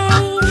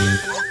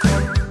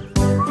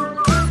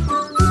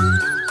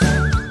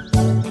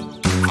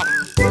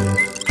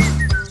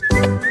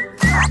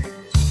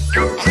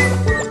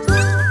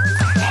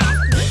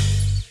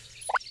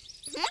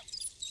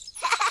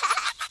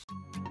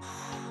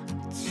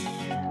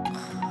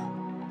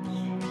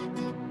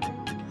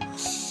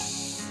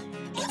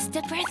 It's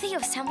the birthday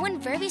of someone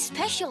very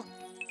special.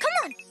 Come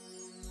on.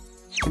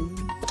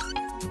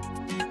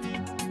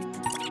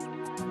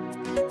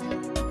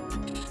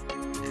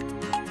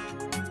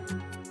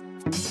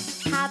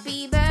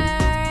 Happy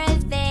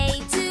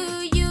birthday to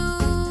you.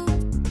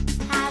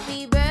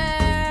 Happy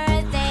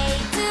birthday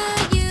to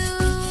you.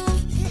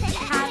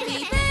 Happy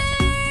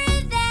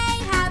birthday,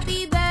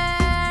 happy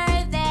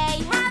birthday,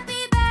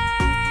 happy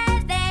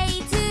birthday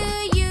to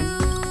you.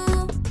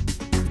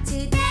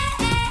 Today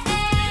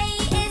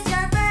is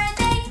your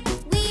birthday.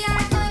 We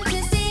are going to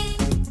sing.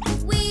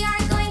 We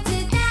are going to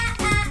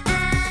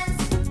dance.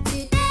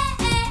 Today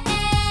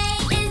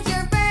is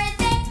your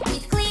birthday.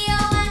 With Cleo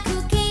and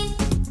Cuquin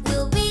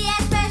will be a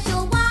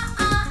special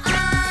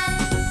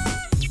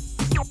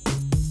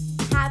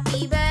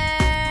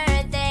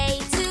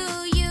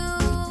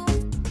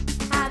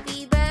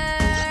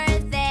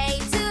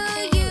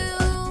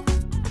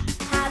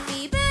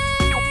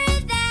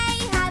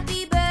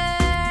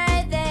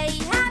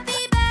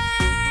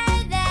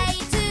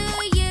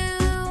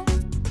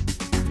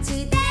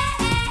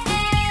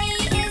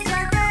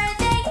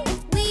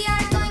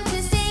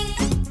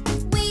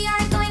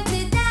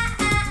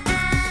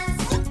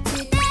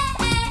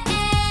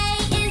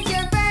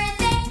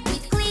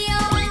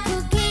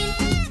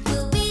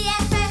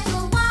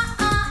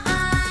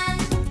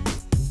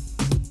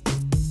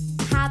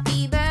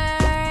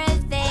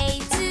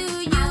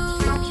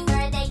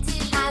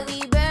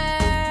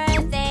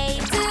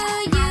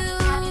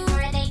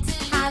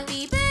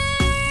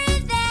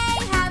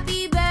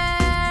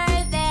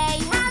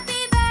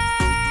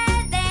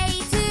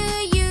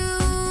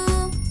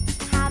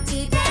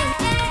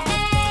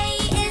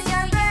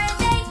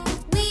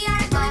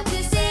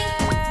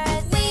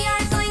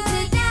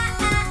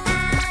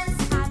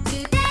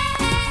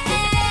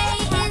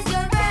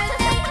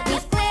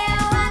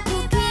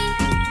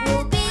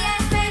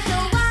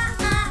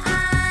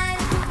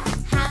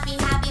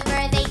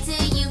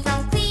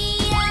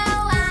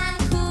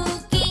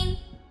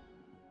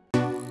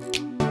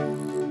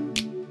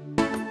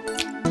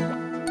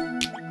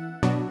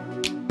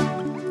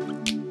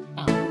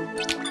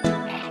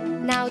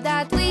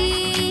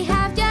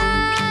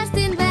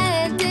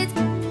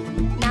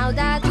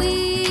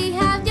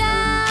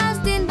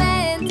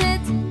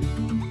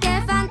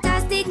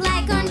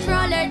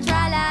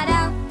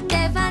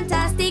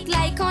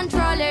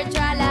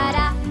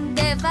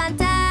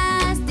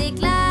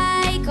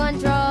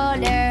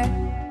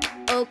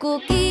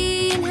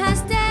Cuquin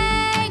has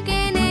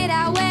taken it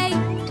away.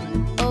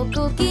 Oh,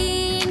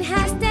 Cuquin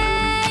has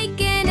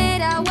taken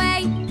it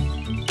away.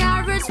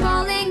 Carrots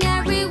falling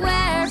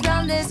everywhere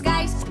from the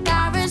skies.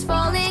 Carrots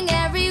falling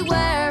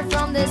everywhere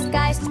from the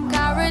skies.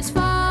 Carrots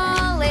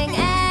falling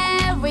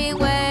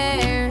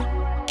everywhere.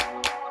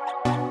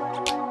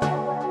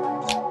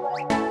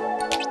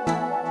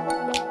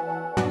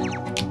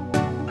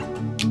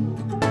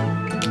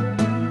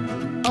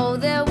 Oh,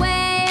 the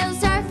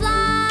whales are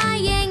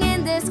flying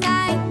in the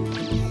sky.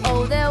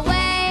 Oh, the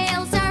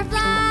whales are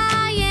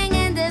flying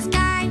in the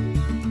sky.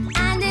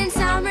 And in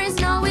summer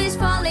snow is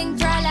falling,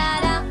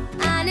 tra-la-la.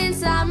 And in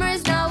summer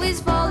snow is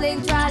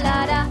falling,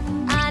 tra-la-la.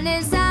 And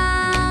in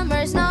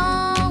summer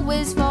snow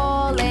is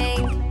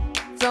falling.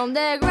 From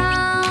the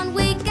ground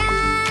we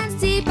can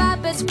see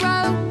puppets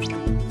grow.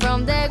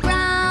 From the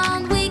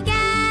ground we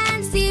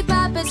can see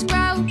puppets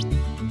grow.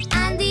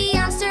 And the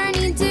ants turn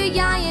into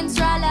giants,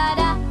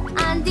 tra-la-la.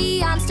 And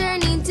the ants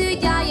turn into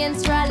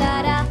giants,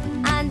 tra-la-la.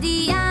 And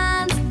the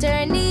ants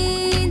turn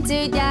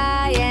into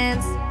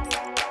giants.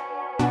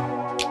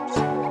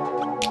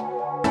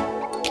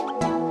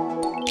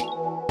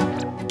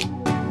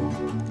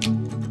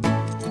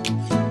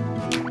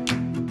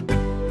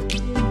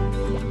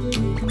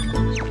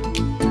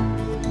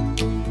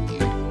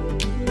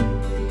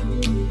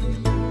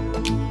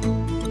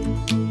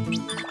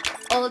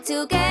 All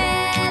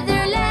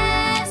together,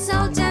 let's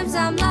all tell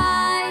some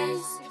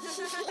lies.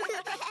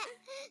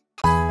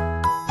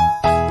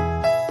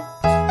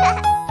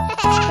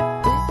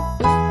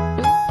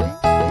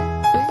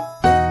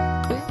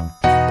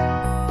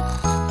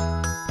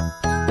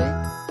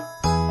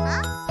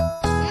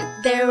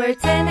 There were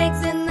 10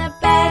 eggs in the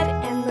bed,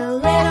 and the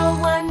little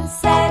one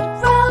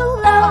said,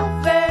 roll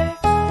over,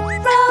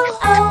 roll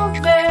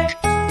over.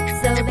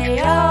 So they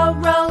all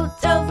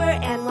rolled over,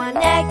 and one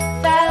egg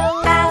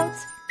fell out.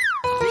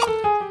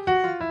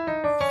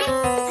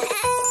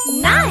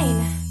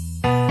 9.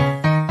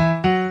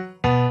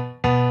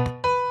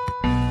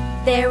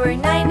 There were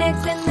 9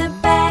 eggs in the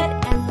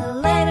bed, and the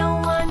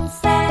little one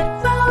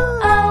said,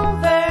 roll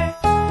over,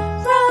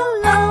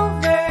 roll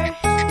over.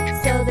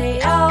 So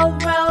they all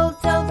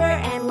rolled over,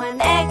 and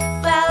one egg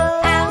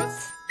fell out.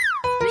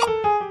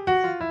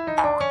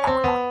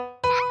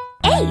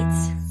 8.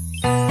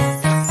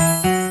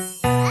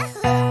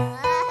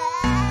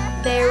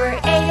 There were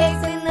 8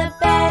 eggs in the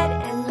bed,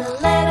 and the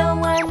little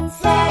one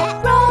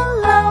said,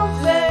 roll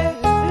over,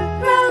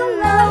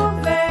 roll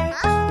over.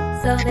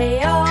 So they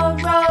all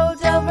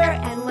rolled over,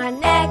 and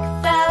one egg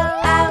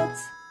fell out.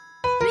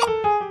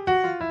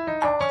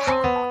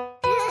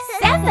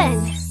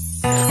 7.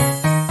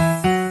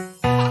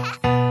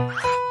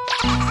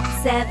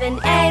 7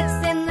 eggs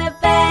in the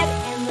bed,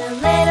 and the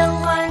little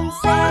one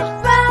said,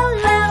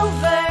 roll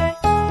over,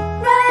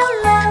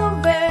 roll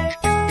over.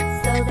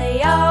 So they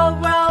all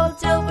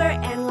rolled over,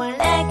 and one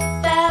egg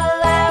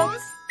fell out.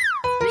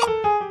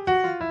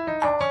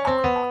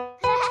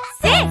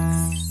 6.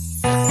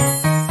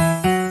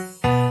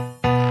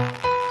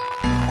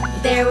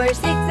 There were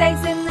 6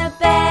 eggs in the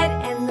bed,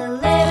 and the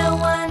little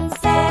one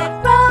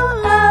said,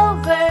 roll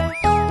over,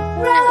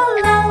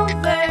 roll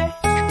over.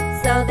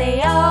 So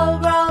they all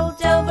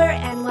rolled over,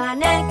 and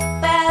one egg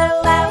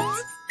fell out.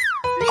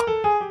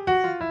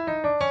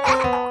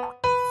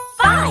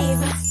 5.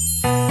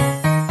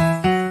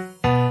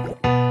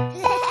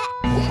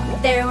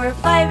 There were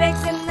 5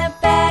 eggs in the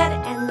bed,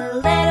 and the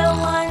little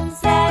one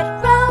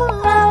said,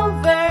 roll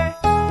over,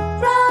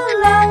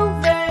 roll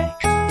over.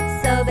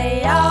 So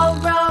they all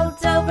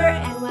rolled over,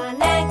 and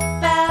one egg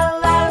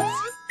fell out.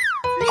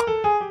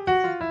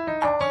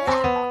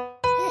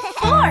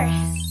 4.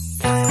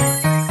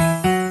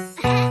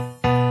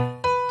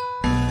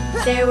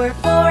 There were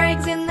 4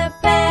 eggs in the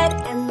bed,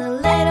 and the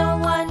little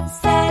one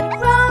said,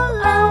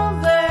 roll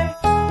over,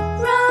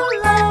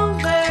 roll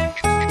over.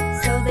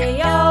 So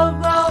they all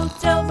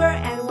rolled over,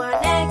 and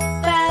one egg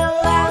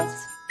fell out.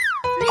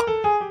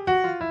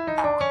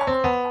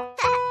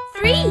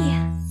 3.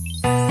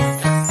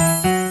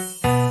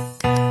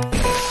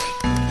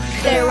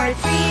 There were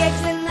 3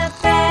 eggs in the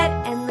bed,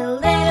 and the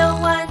little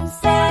one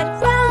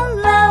said,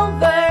 roll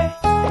over,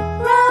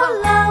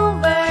 roll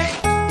over.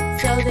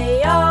 So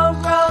they all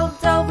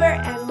rolled over,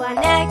 and one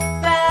egg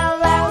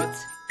fell out.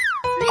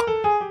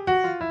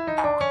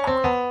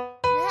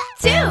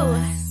 2.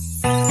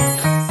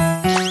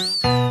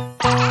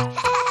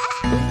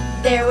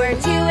 There were 2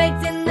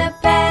 eggs in the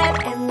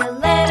bed, and the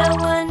little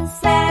one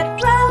said,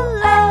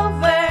 roll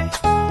over,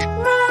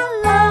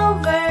 roll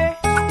over.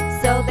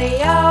 So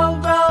they all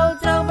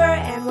rolled over,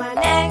 and one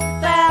egg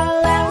fell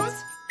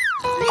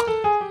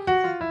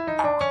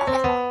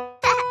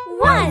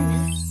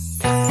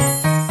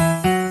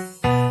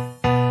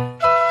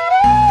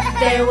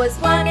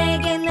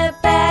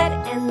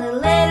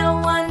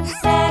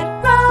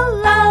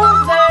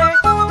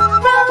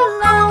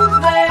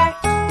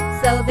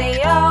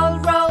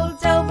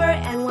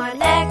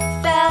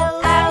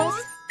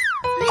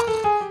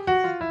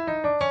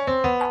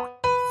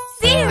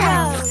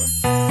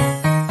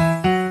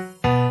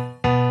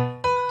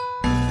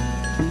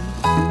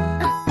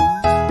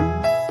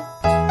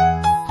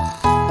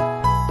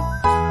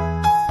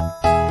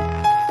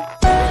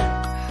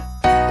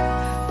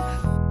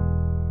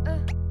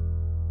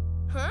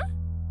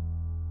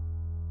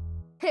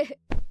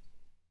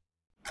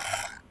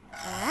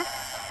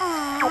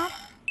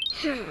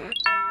Cuquin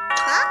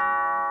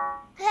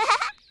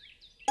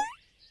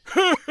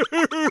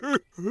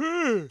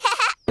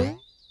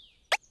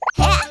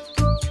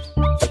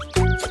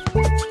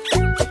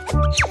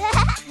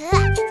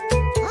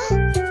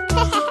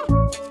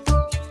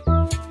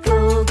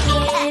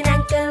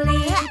and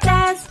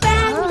Calitas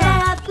bang the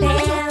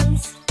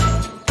pans.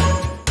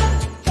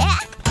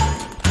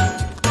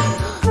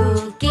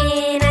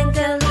 Cuquin and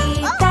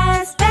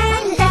Calitas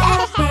bang the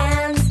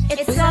pans.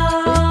 It's so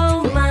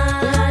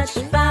much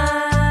fun.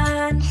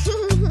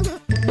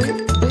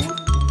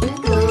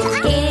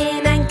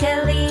 Cuquin and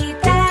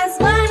Calitas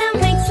wanna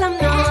make some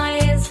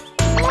noise.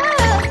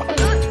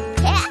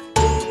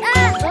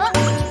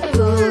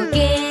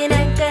 Cuquin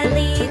and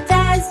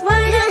Calitas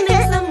wanna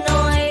make some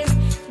noise.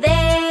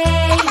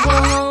 They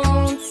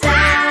won't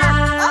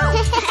stop.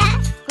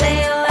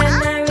 Cleo and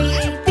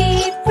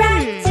Marie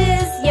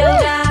practice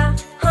yoga.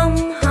 Hum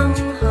hum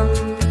hum,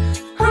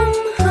 hum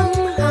hum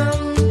hum.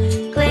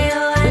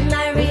 Cleo and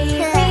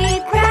Marie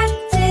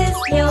practice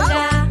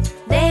yoga.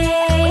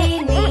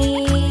 They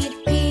need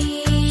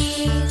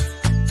peace.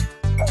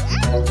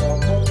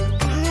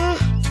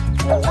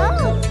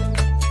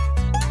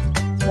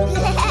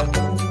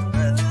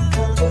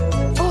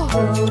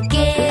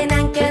 Cuquin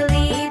and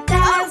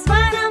Calitas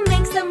wanna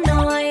make some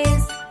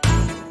noise.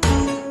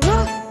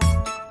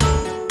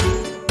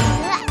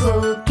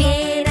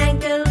 Cuquin and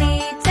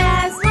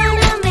Calitas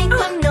wanna make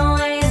some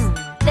noise.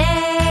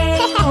 They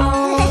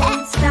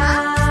won't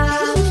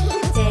stop.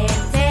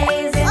 Ted's in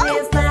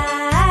his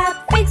lab,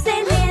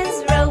 fixing his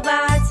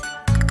robot.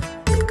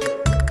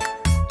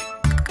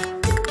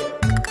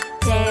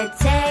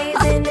 Ted's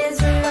in his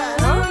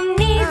room,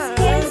 needs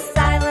his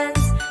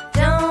silence.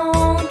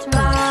 Don't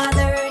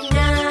bother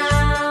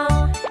now.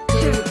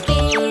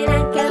 Cuquin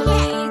and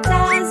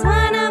Calitas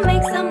wanna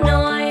make some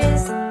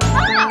noise.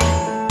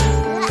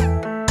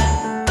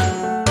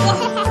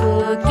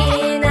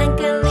 Cuquin and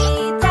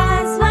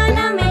Calitas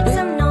wanna make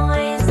some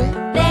noise.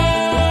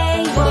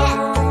 They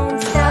won't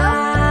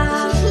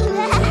stop.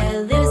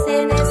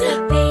 Lucien is a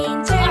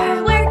painter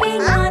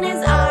working on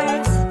his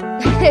art.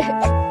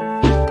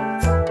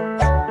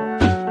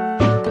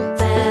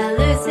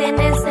 Lucien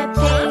is a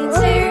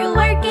painter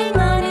working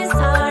on his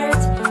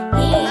art.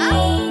 He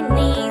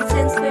needs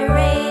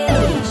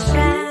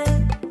inspiration.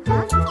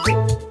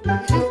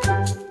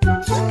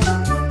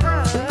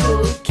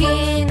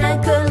 Cuquin and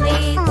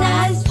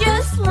Calitas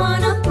just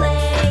wanna play.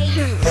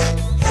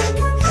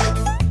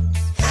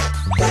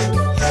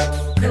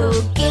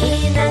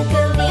 Cuquin and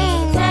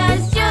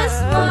Calitas just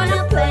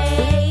wanna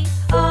play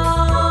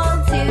all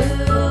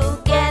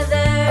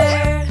together.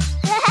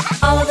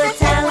 All the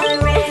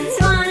Tallarins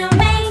wanna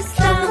make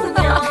some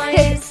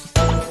noise.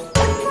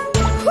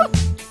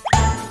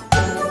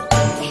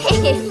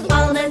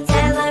 All the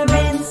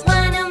Tallarins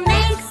wanna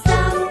make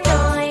some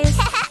noise.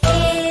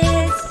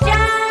 It's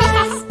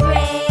just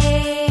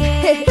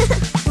great.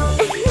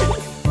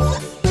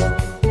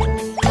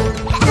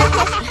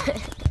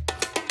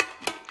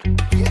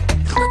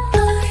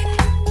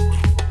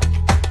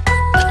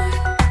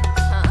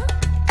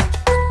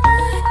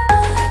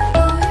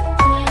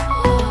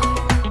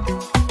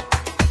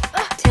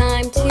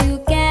 Time to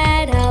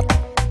get up,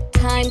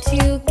 time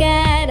to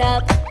get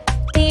up.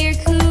 Dear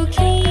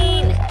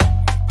Cuquin,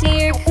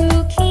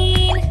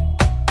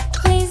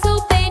 please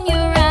open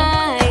your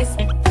eyes,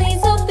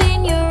 please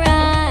open your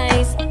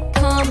eyes.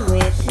 Come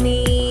with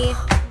me,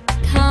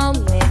 come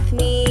with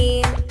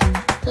me.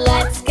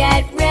 Let's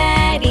get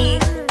ready,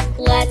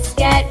 let's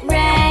get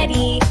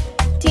ready.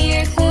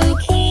 Dear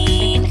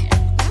Cuquin,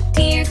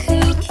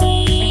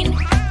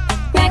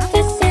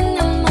 breakfast in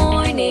the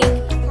morning,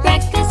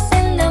 breakfast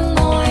in the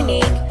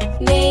morning.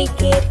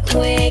 Make it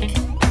quick,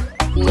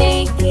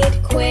 make it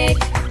quick.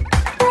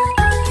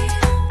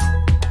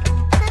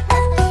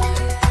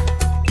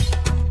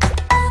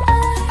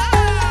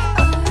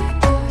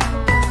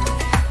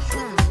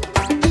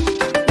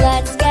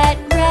 Let's get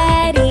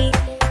ready,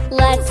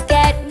 let's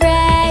get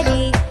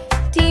ready.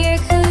 Dear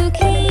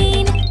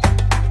Cuquin,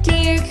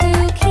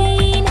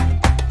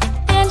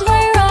 and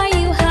where are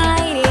you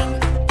hiding?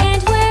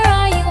 And where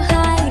are you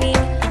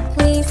hiding?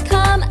 Please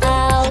come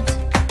out,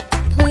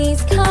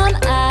 please come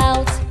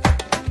out.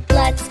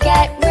 Let's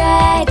get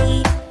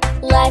ready,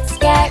 let's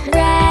get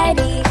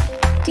ready.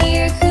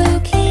 Dear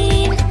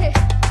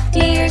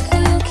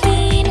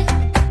Cuquin,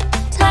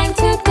 time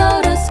to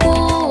go to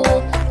school,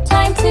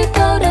 time to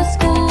go to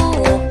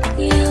school.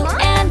 You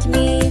and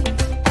me,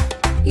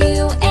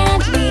 you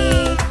and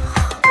me.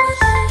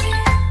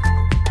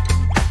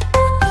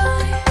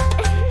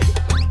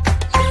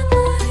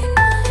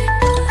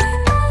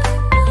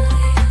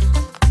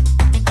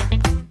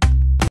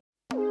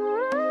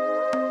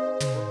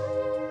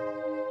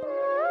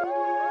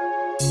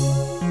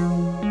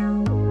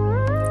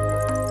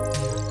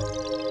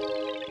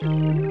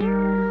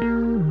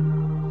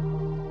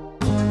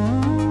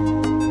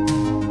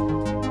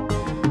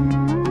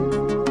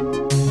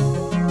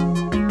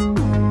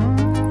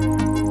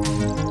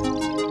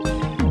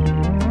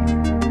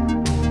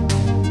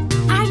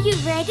 Are you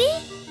ready?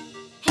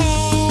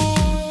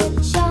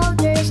 Head,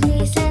 shoulders, knees.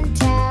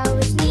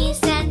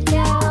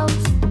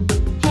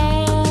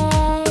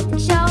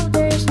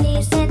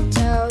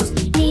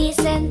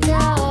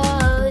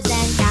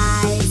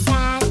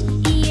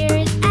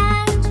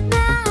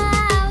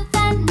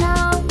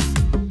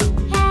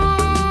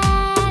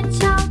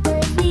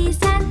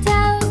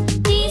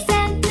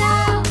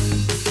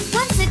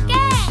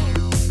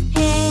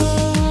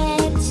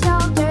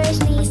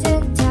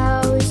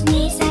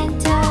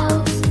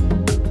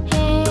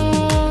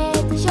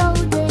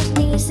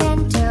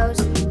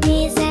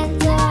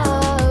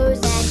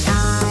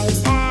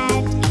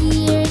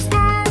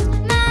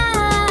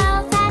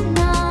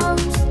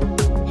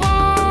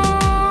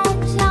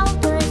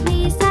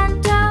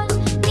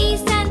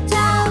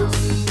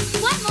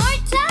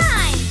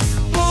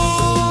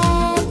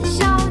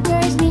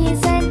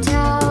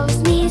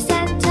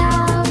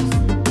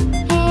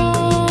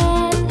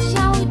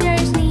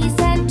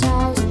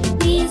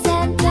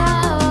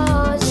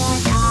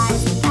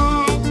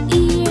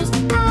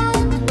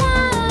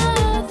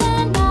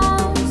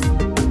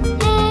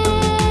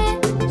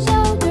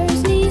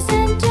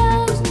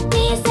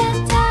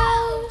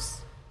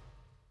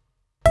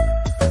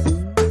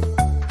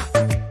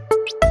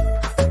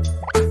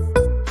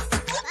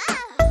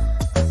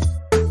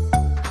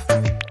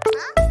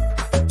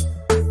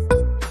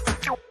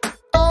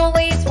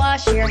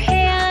 wash your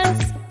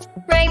hands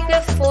right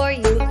before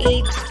you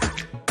eat.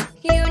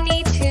 You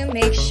need to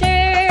make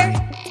sure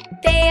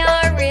they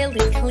are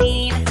really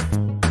clean.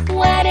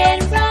 Wet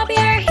and rub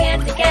your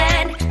hands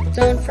again.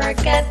 Don't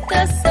forget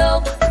the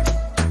soap.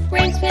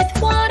 Rinse with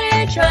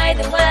water, dry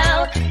them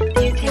well.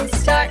 You can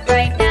start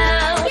right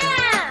now.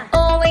 Yeah!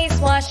 Always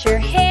wash your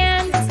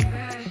hands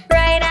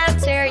right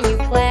after you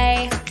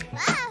play.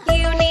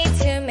 You need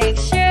to make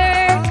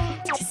sure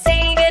to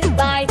say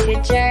goodbye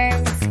to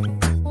germs.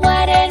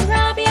 Wet and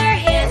rub your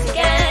hands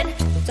again.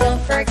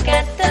 Don't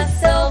forget the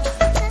soap.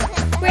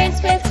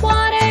 Rinse with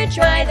water,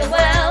 dry them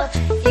well.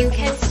 You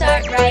can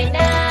start right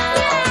now.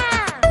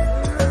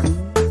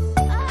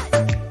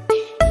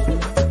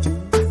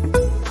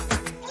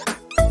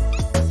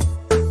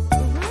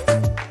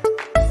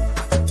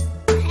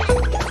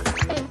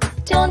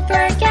 Don't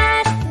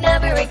forget,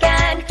 never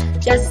again.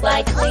 Just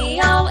like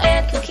Cleo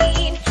and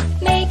Cuquin,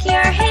 make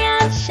your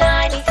hands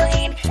shiny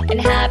clean,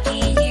 and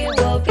happy you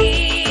will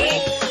be.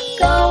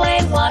 Go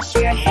and wash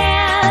your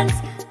hands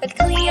with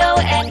Cleo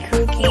and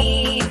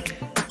Cuquin.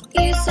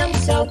 Use some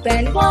soap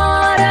and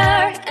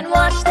water and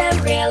wash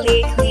them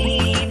really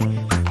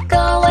clean.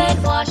 Go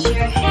and wash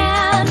your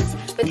hands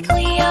with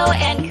Cleo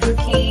and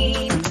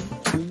Cuquin.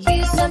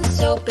 Use some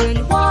soap and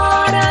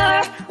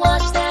water,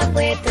 wash them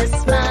with a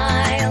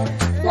smile.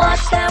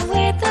 Wash them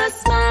with a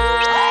smile.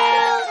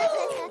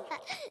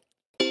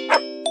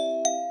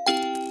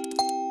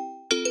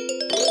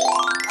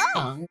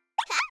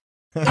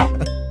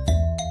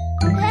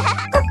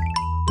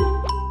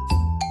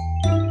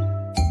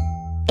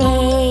 A,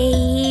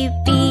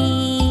 B,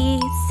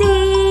 C,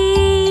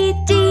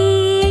 D,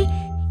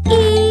 E,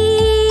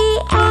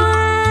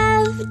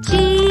 F, G,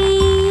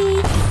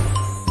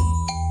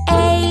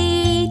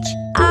 H,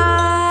 I,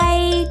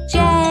 J,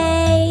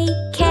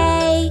 K,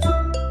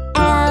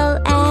 L,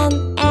 M,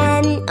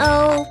 N,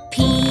 O, P,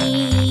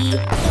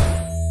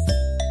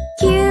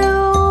 Q,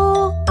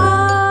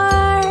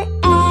 R,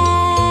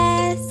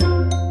 S,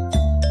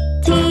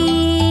 T,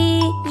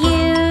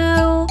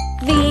 U,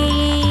 V,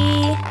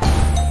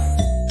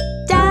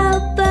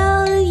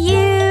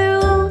 W,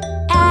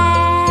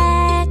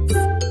 X,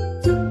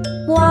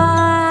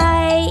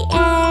 Y,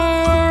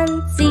 and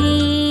Z.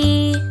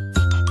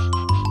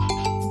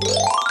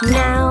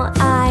 Now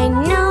I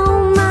know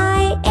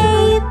my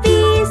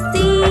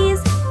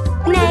ABCs.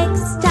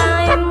 Next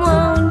time,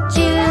 won't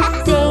you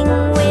sing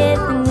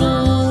with me?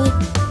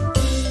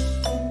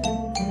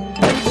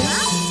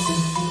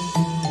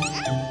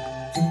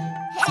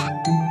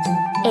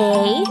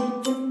 A,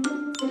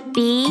 B,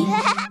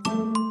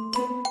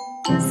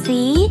 C,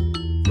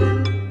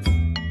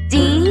 D,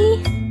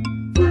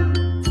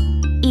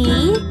 E,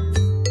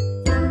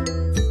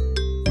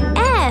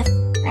 F.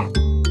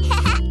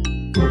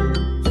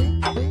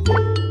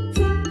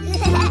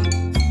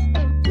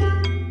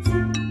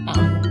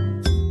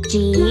 G,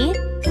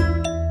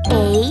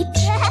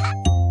 H,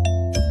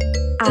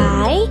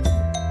 I,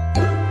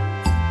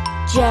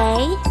 J,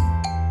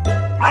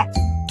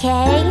 K,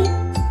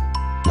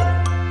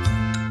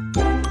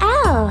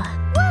 L.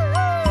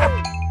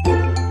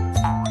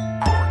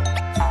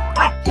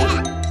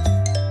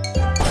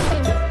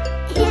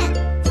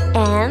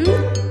 M,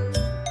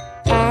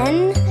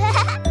 N,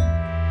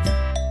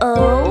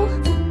 O,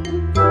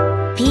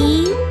 P,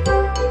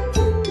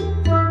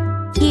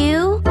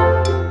 Q,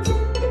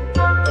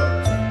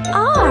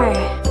 R.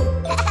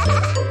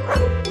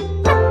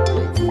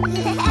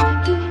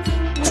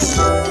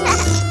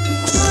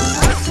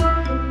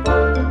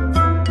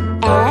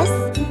 S,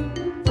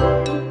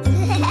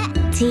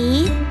 T,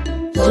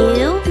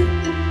 U,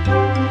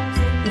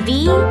 V,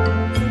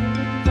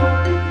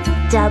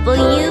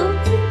 W,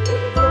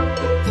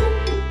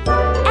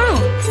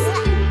 X.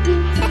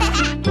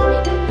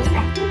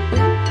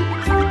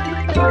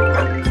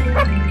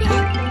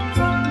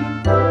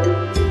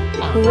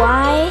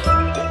 Y,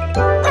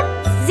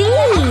 Z.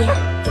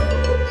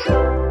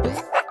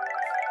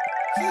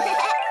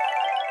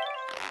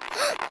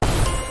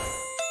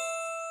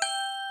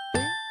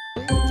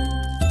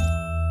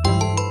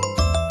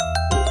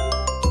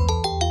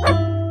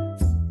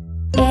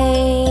 A,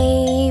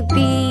 B,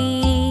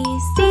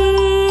 C,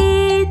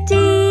 D,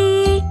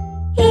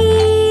 E,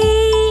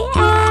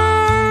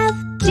 F,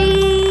 G,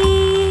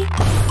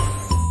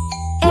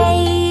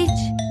 H,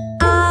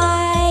 I,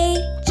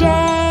 J,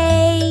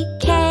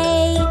 K,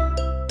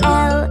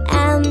 L,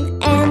 M,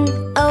 N,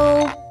 O,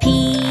 P,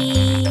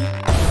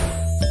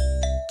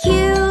 Q,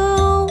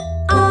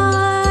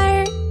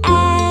 R,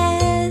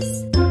 S,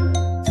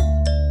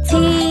 T,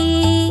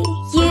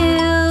 U,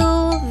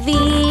 V,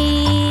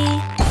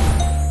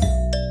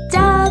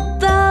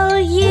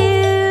 W,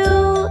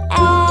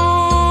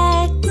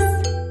 X,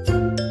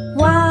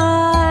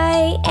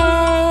 Y,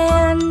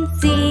 and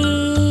Z.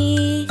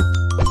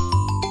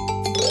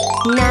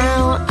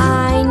 Now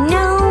I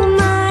know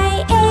my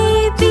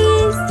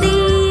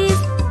ABCs.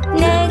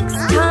 Next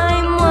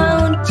time,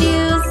 won't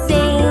you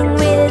sing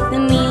with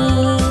me?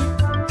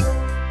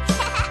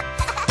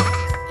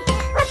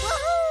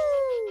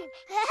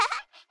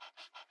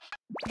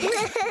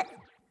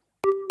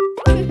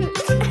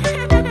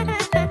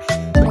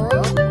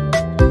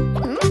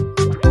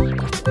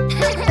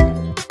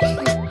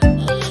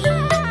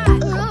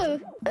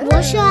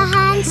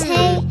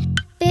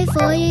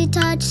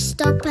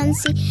 stop and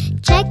see.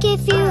 Check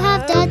if you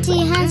have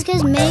dirty hands,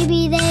 'cause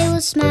maybe they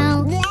will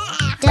smell.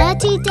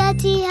 Dirty,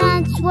 dirty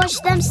hands, wash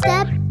them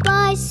step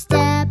by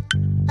step.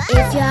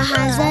 If your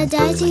hands are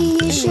dirty,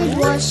 you should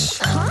wash.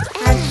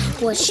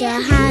 Wash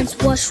your hands,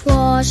 wash,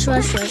 wash,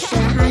 wash, wash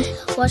your hands.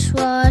 Wash,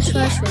 wash,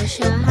 wash, wash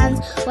your hands.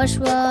 Wash,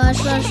 wash,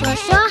 wash,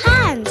 wash your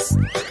hands.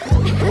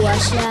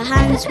 Wash your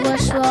hands,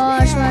 wash,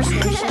 wash, wash,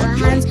 wash your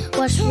hands.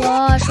 Wash,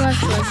 wash,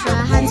 wash, wash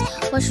your hands.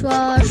 Wash,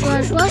 wash,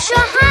 wash, wash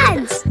your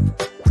hands.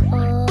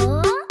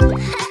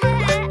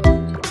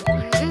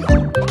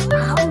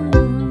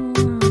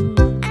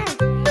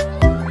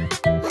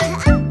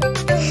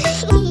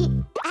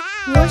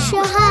 Wash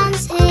your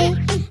hands, hey,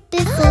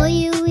 before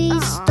you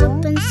eat,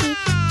 stop and see.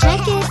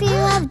 Check if you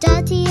have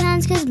dirty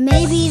hands, 'cause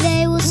maybe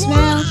they will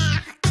smell.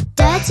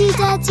 Dirty,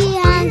 dirty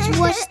hands,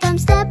 wash them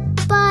step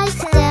by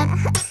step.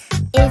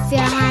 If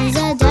your hands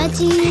are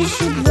dirty, you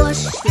should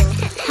wash your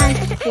hands.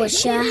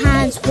 Wash your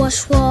hands,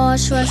 wash,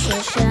 wash, wash,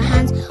 wash your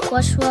hands.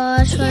 Wash,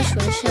 wash, wash,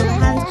 wash your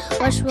hands.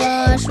 Wash,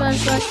 wash,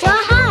 wash, wash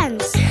your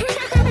hands.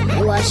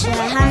 Wash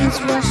your hands,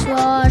 wash,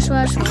 wash,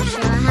 wash, wash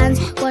your hands.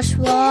 Wash,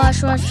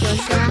 wash, wash,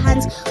 wash your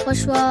hands.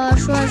 Wash,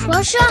 wash, wash,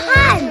 wash your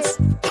hands.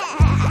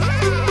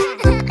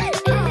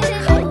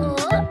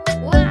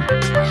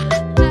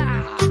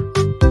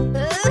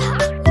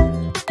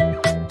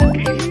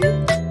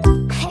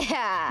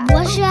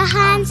 Wash your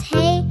hands,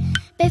 hey,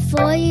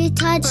 before you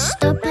touch,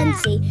 stop and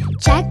see.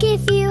 Check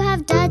if you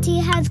have dirty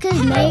hands,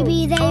 'cause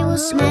maybe they will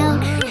smell.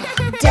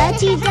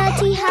 Dirty,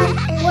 dirty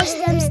hands, wash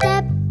them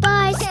step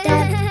by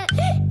step.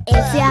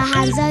 If your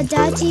hands are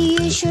dirty,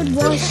 you should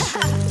wash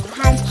your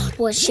hands.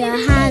 Wash your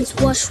hands,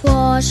 wash,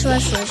 wash,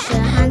 wash, wash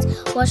your hands.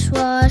 Wash,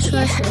 wash,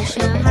 wash, wash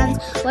your hands.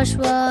 Wash,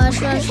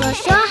 wash, wash,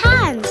 wash your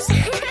hands.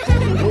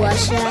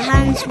 Wash your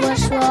hands,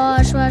 wash,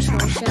 wash, wash,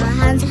 wash your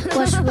hands.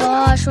 Wash,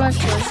 wash, wash,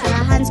 wash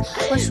your hands.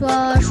 Wash,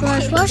 wash,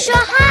 wash, wash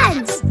your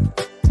hands.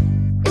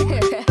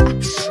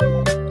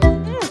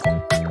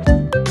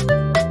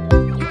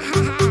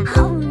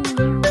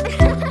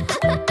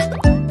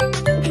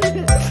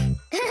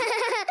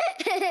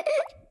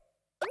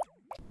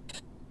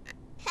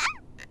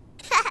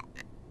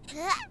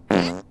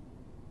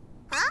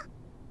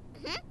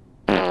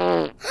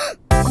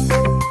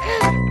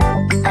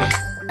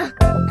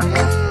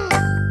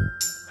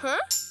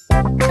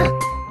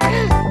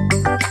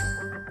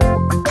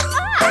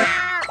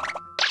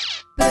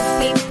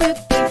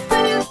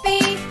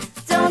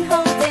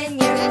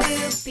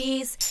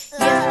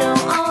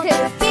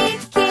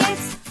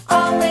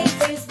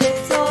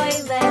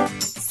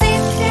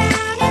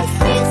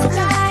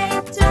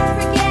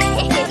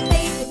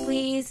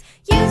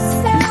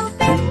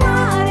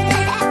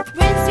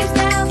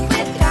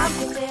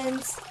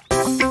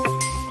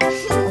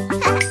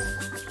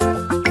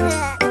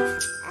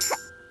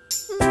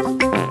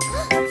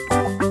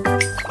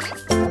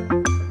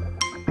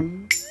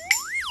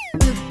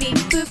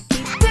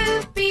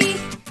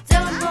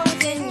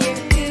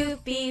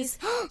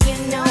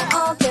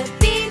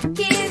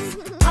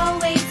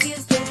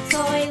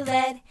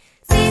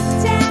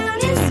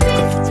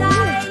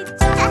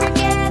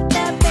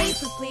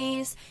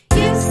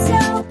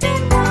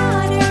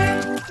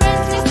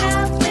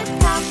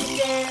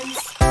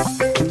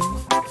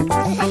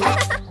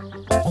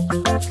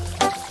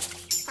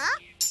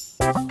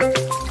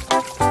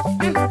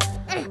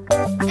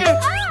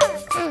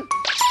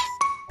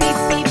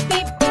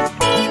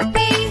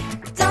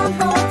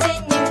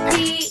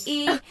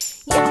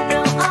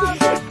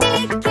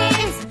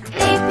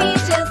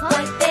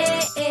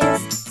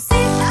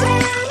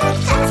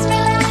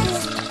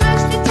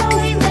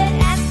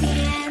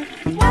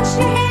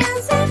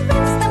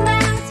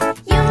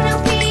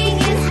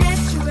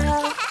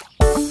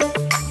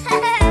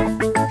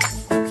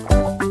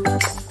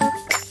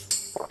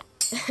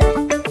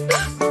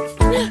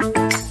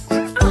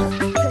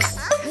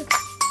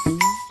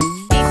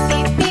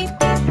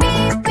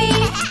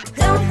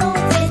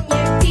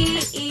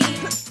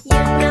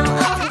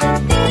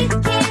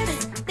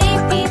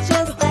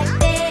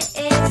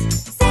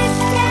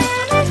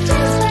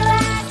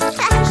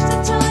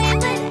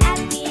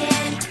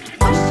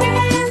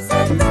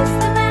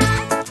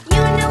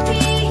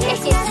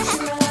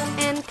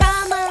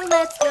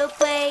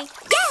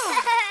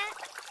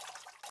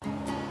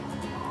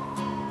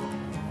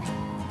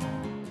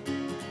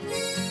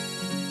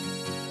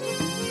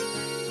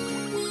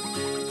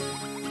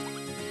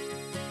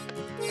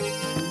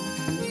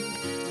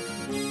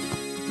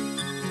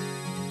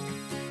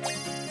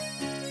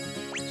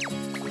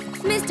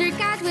 Mr.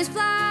 Cat was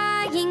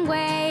flying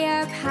way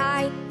up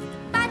high,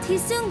 but he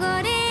soon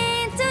got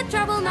into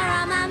trouble.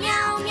 Marama,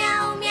 meow,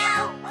 meow,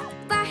 meow.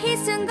 But he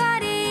soon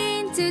got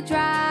into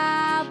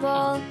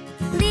trouble.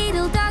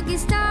 Little doggy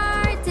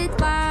started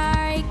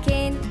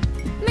barking.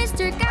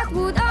 Mr. Cat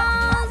would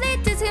only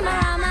tease him.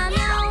 Marama,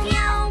 meow,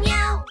 meow,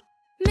 meow.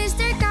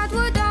 Mr. Cat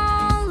would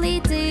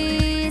only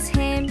tease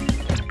him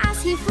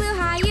as he flew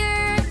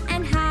higher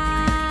and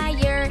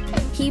higher.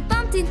 He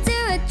bumped into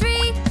a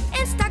tree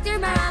and stuck there.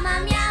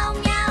 Marama, meow,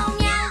 meow,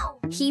 meow.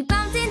 He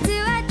bumped into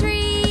a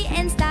tree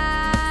and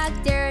stuck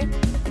there.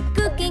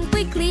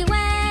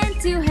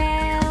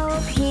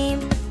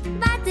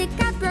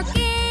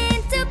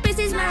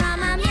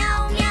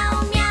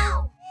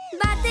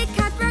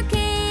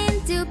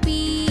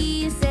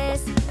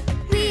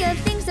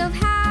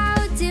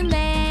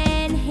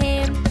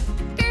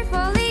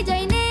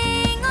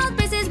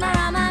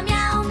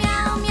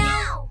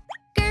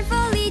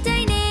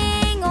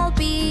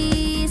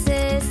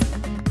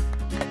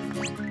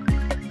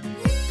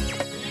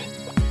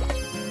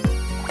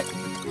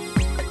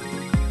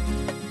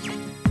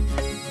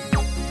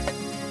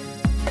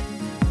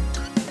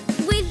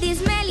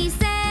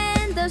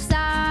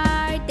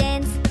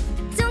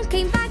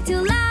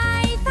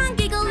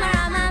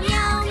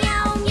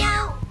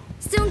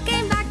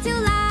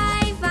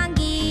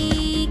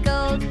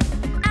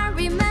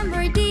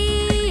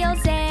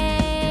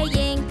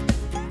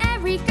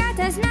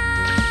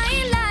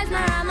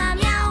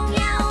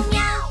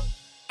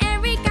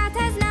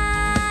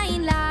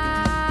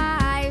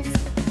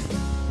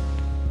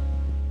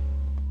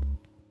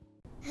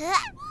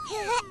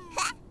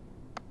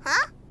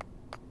 Huh?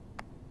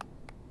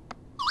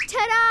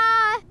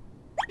 Ta-da!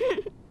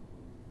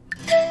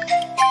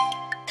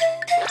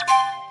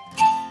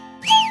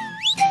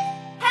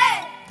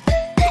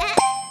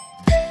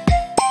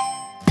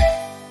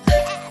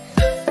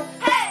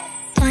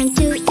 Time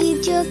to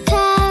eat your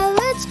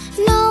carrots.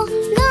 No,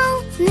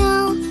 no,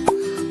 no.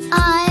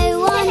 I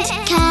want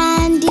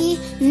candy.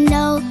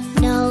 No,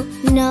 no,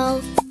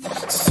 no.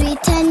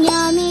 Sweet and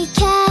yummy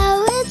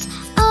carrots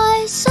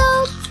are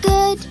so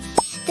good.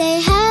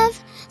 They have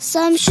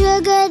some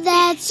sugar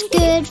that's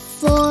good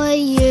for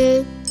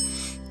you.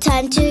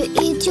 Time to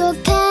eat your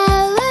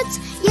carrots.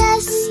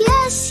 Yes,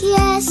 yes,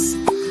 yes.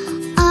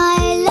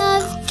 I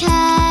love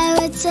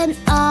carrots and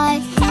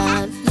I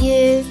love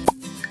you.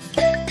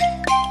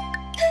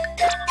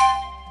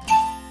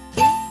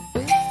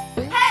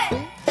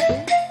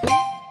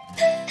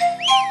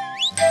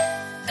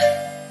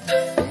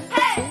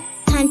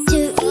 Time to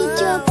eat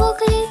your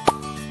broccoli.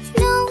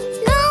 No,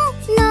 no,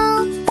 no.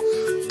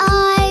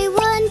 I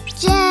want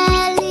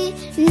jelly.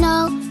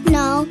 No,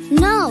 no,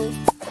 no.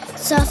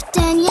 Soft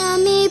and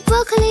yummy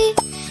broccoli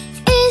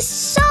is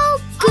so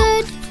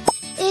good.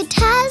 It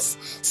has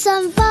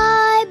some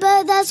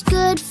fiber that's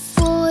good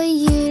for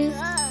you.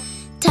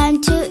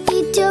 Time to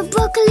eat your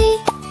broccoli.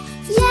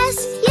 Yes,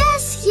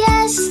 yes,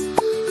 yes.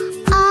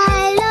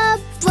 I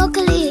love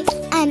broccoli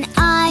and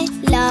I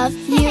love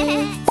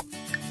you.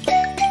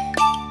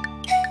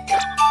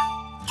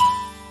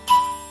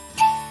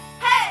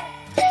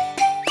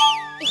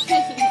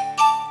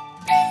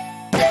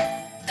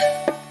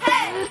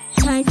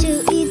 Time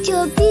to eat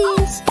your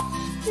beans.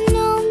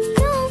 No,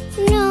 no,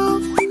 no.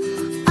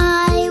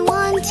 I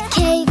want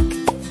cake.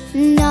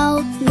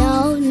 No,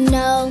 no,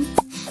 no.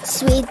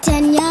 Sweet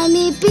and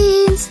yummy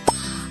beans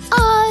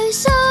are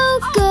so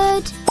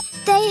good.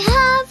 They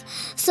have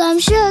some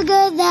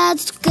sugar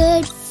that's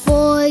good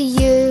for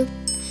you.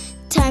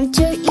 Time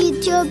to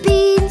eat your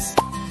beans.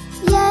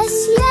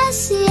 Yes,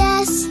 yes,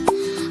 yes.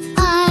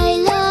 I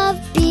love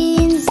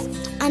beans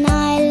and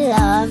I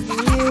love you.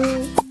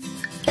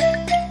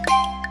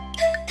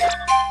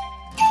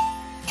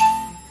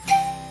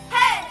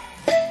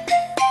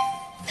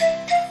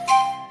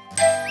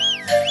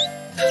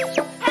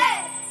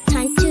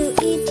 Time to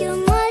eat your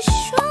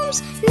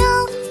mushrooms.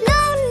 No,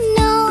 no,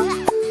 no.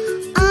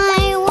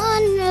 I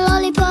want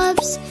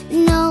lollipops.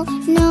 No,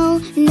 no,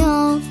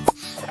 no.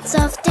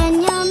 Soft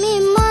and yummy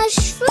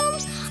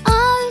mushrooms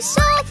are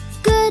so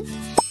good.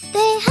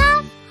 They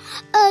have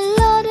a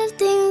lot of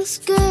things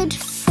good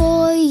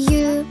for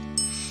you.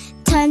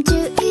 Time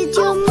to eat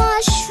your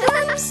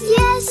mushrooms.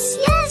 Yes,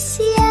 yes,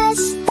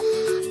 yes.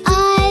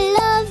 I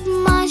love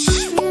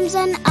mushrooms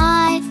and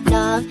I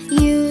love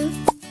you.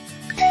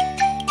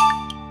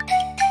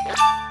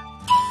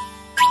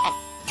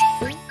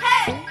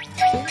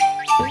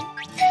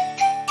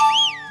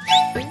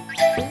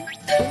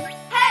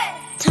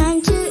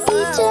 Time to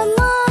eat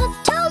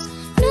tomatoes.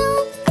 No,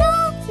 no,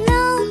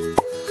 no.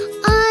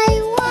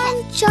 I want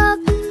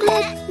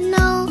chocolate.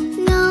 No,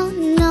 no,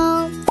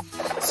 no.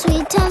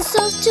 Sweet and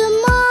soft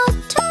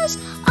tomatoes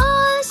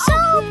are so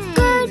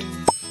good.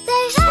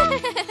 They have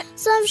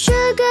some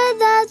sugar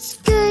that's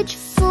good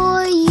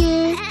for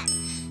you.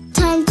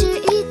 Time to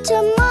eat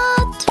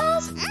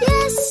tomatoes.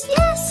 Yes,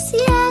 yes,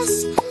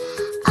 yes.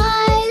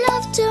 I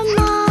love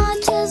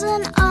tomatoes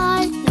and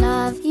I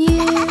love you.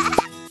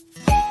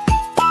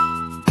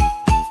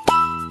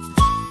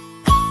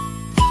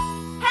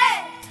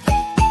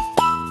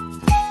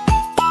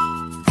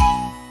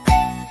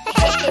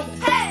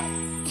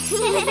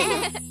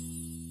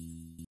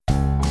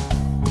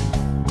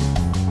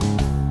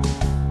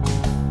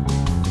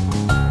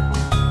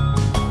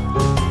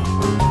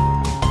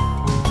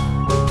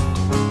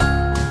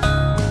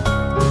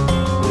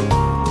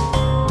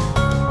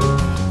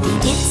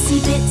 Itsy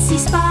bitsy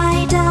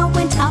spider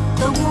went up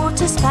the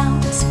water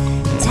spout.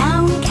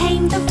 Down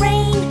came the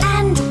rain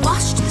and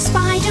washed the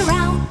spider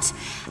out.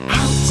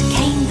 Out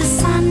came the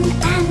sun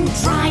and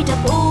dried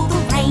up all the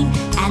rain.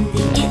 And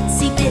the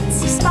itsy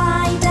bitsy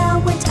spider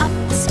went up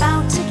the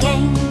spout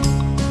again.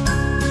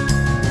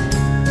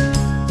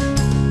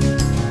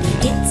 The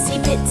itsy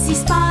bitsy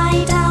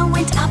spider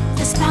went up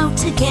the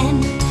spout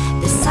again.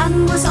 The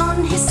sun was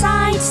on his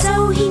side,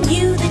 so he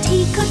knew that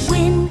he could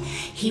win.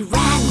 He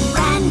ran,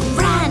 ran,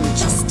 ran,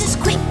 just as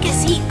quick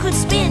as he could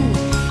spin.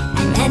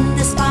 And then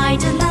the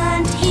spider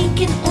learned he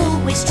can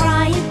always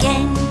try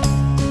again.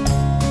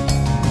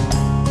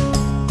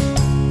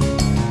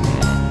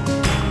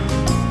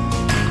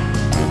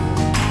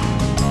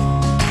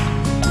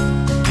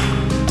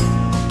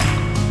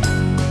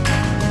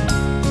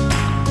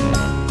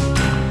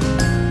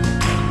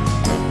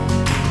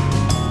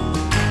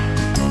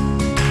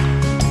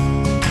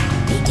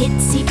 The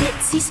itsy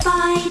bitsy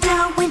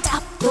spider went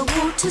up the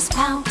water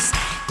spout.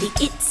 The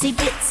itsy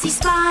bitsy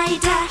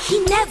spider, he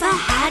never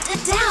had a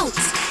doubt.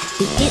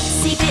 The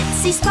itsy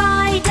bitsy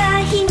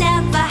spider, he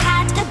never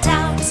had a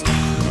doubt.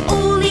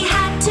 All he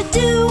had to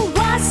do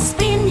was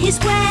spin his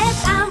web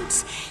out.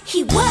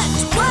 He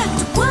worked,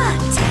 worked,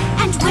 worked,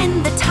 and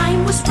when the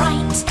time was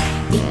right,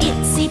 the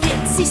itsy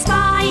bitsy itsy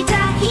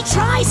spider, he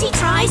tries, he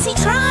tries, he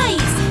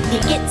tries. The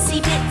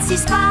itsy bitsy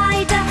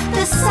spider,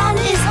 the sun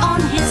is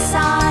on his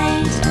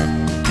side.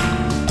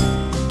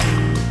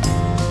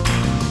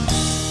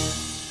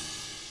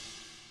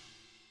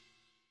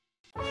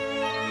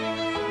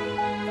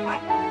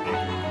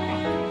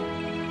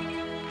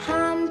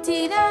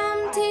 Humpty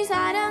Dumpty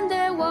sat on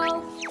the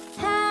wall.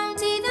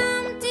 Humpty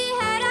Dumpty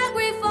had a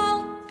great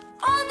fall.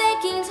 All the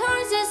king's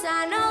horses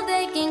and all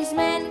the king's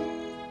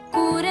men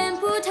couldn't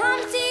put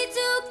Humpty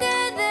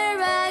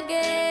together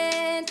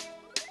again.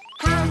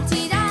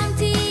 Humpty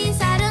Dumpty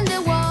sat on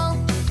the wall.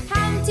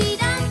 Humpty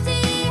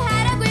Dumpty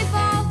had a great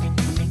fall.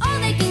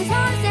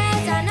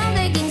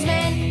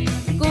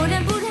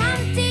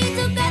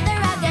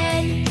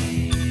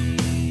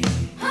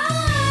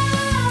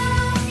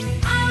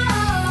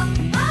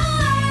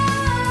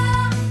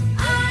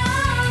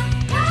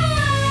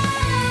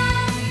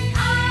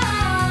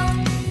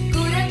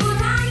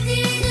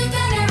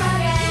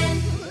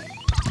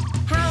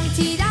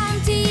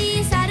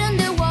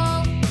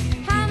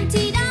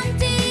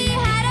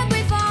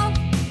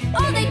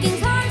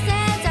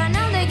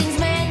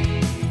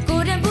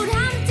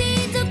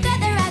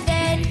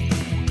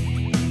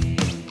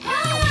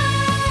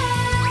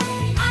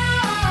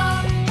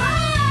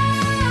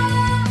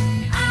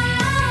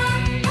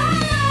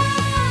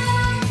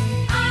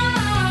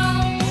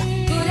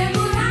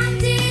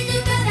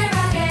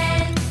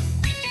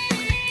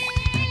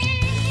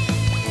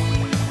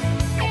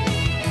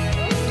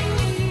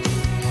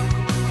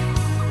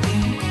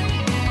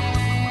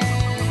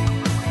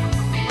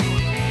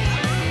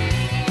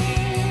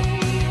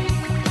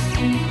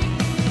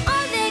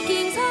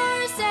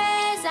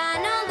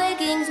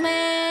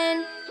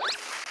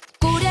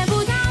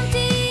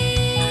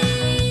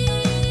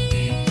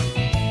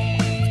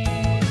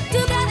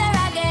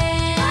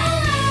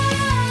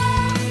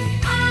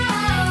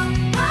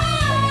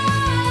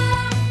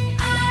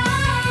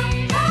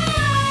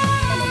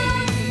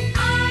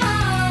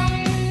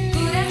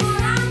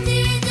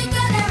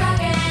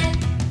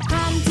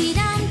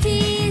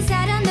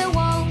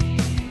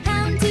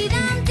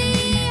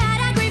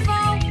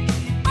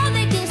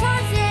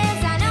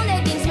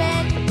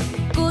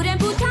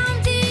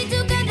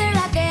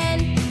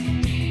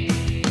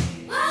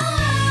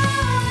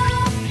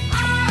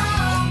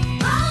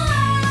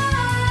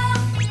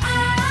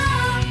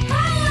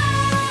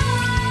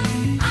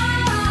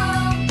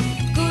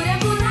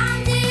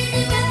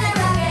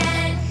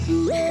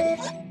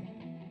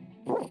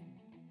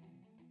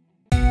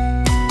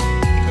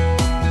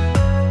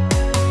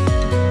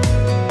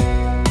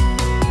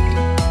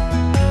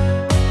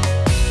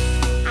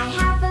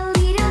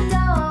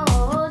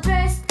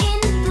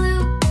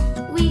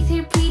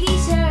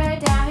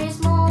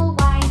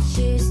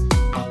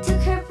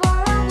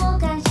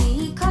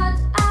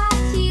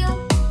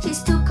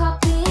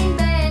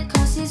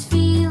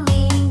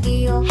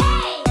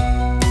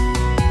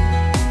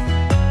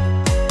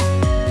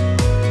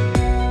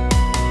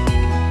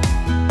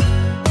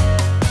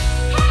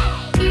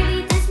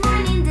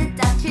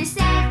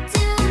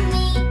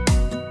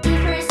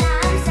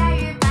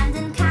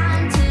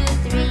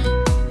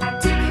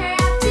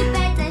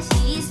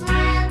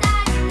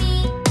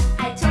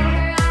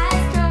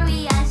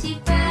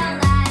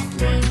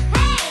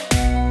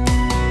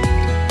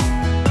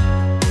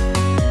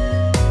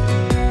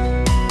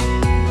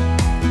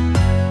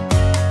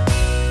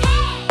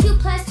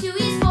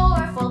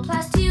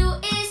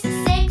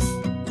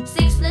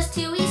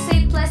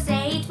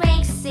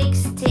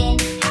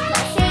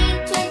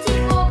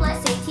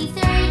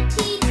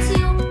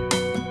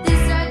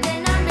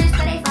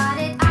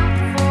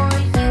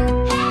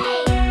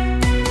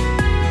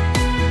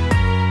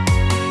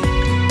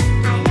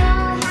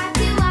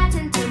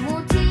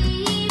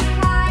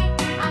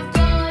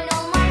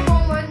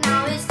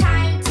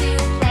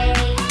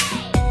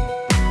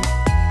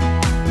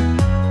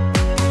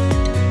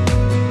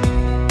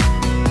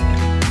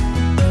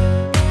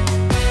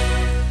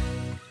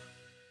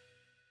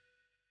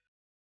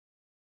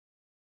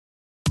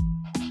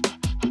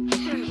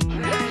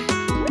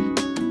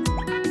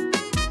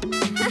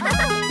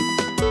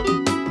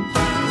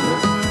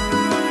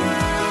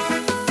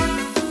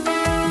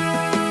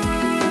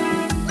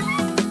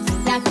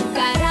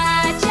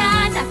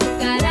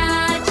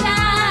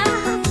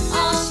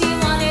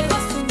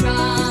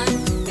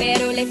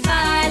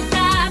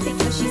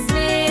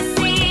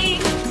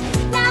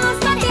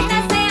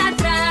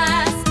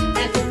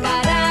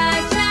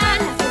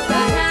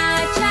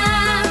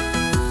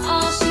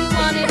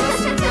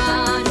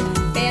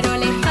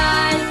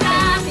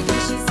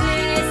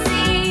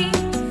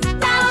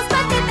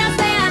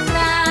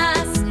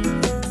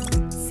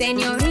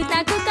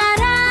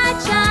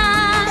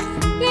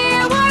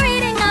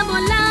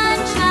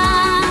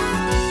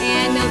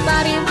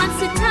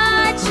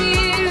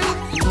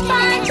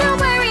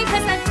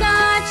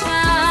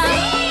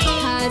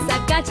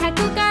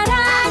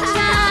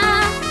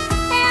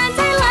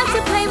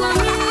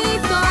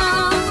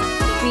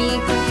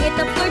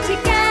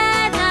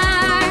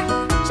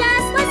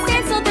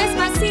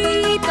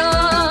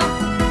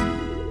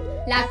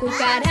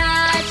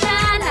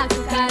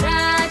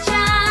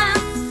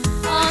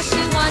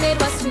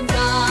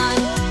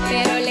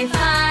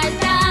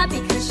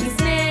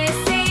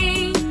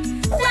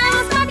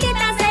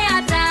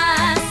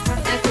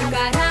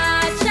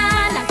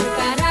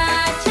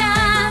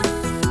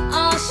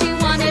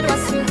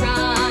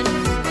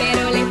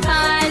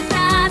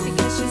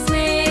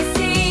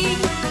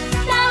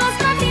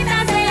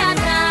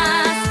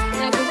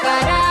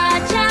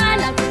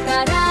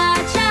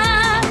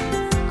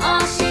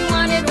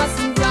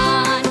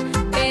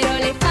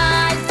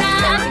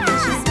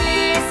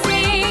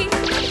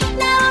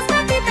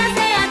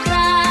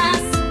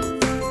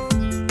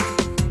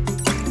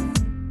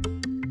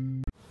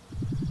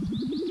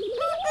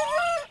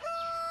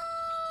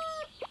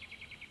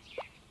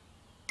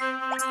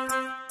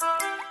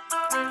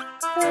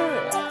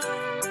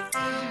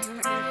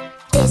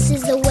 This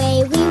is the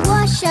way we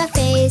wash our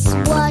face,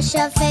 wash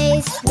our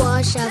face,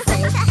 wash our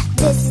face.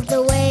 This is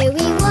the way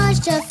we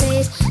wash our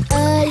face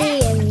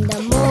early in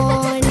the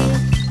morning,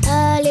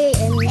 early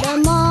in the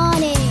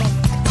morning.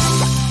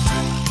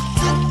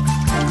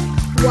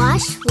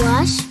 Wash,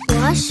 wash,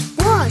 wash,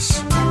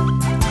 wash.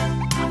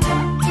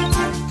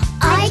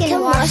 I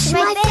can wash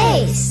my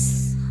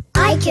face.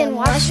 I can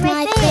wash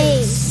my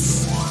face.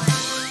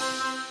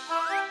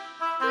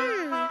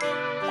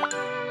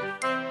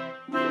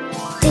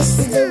 This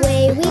is the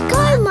way we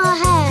comb our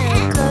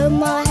hair,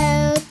 comb our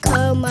hair,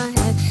 comb our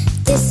hair.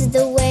 This is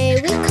the way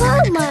we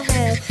comb our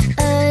hair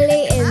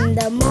early in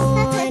the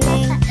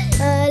morning,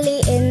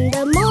 early in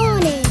the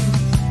morning.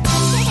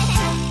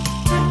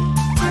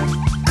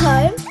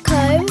 Comb,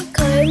 comb,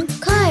 comb,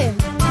 comb.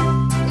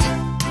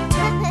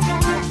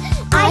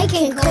 I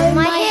can comb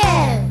my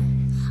hair.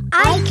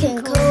 I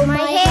can comb my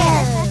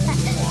hair.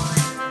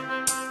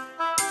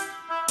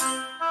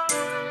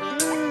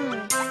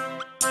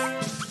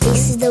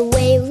 This is the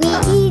way we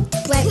eat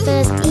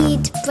breakfast,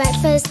 eat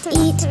breakfast,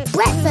 eat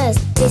breakfast.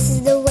 This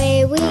is the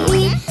way we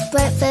eat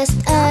breakfast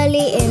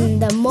early in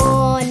the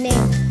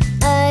morning,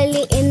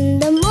 early in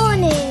the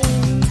morning.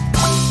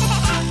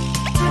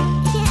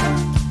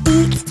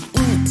 Eat,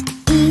 eat,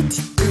 eat,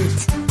 eat.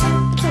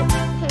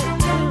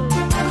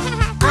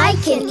 I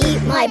can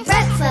eat my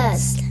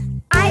breakfast.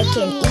 I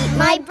can eat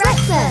my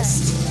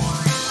breakfast.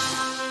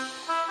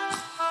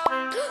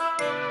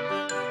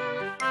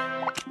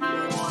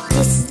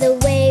 This is the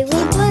way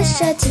we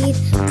brush our teeth,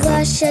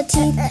 brush our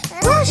teeth,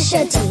 brush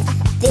our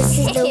teeth. This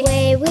is the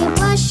way we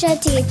brush our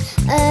teeth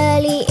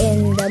early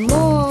in the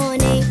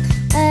morning,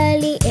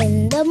 early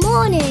in the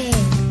morning.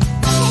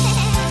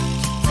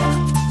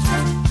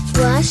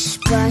 Brush,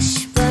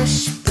 brush,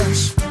 brush,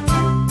 brush.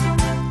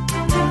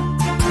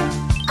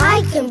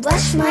 I can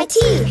brush my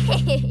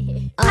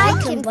teeth. I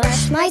can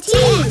brush my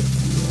teeth.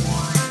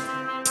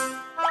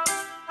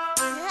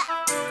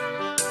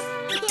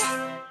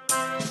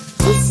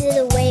 This is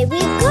the way we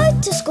go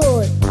to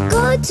school,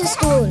 go to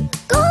school,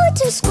 go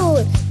to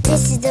school.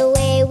 This is the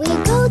way we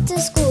go to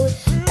school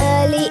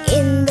early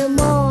in the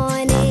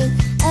morning,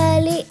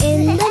 early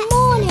in the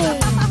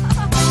morning.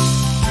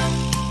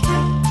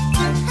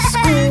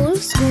 School,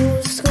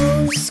 school,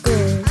 school,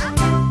 school.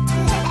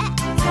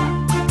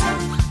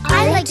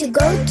 I like to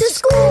go to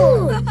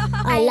school.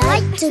 I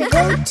like to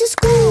go to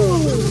school.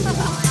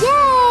 Yay!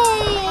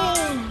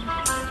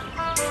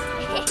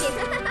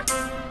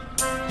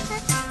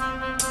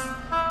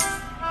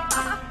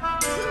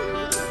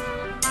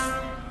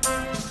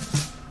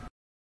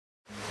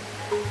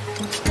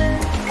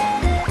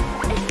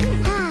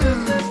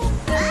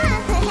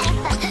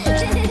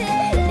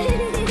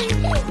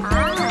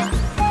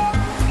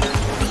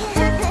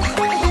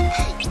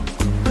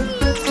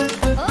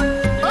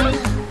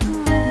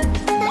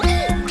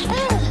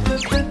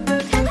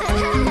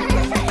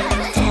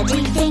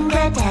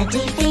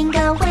 Daddy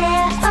finger,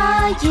 where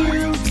are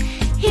you?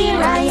 Here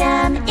I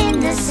am in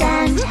the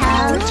sand,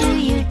 how do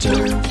you do?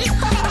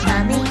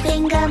 Mummy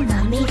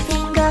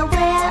finger,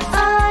 where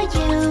are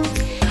you?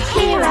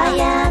 Here I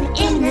am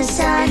in the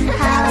sun,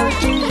 how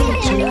do you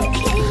do?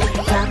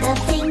 Brother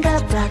finger,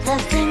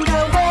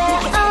 where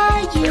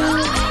are you?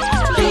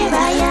 Here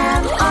I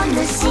am on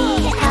the sea,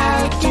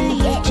 how do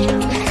you do?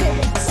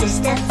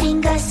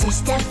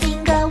 Sister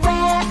finger,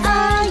 where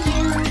are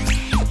you?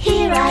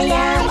 Here I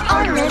am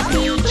on the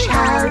beach,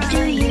 how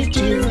do you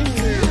do?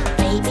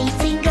 Baby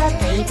finger,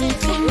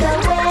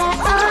 where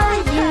are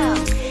you?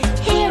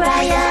 Here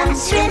I am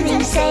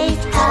swimming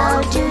safe,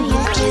 how do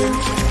you do?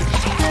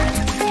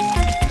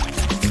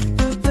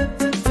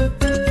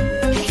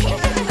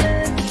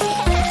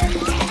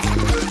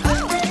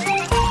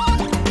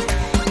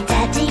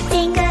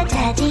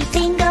 Daddy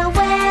finger,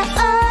 where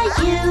are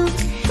you?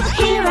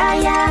 Here I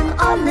am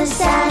on the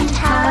sand,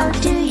 how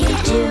do you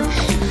do?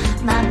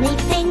 Mummy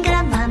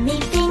finger,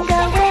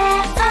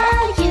 where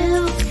are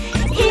you?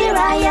 Here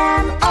I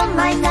am on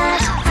my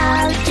mat,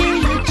 how do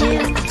you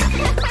do?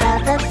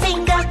 Brother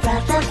finger,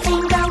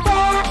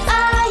 where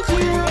are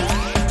you?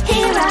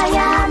 Here I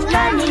am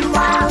running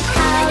wild,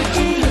 how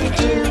do you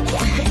do?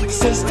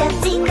 Sister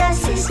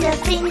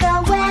finger,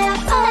 where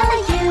are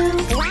you?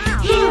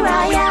 Here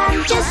I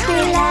am, just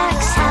relax,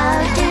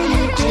 how do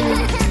you do?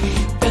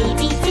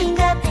 Baby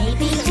finger,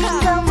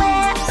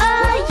 where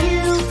are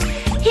you?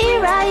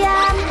 Here I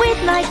am with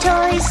my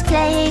toys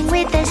playing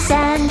with the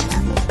sand.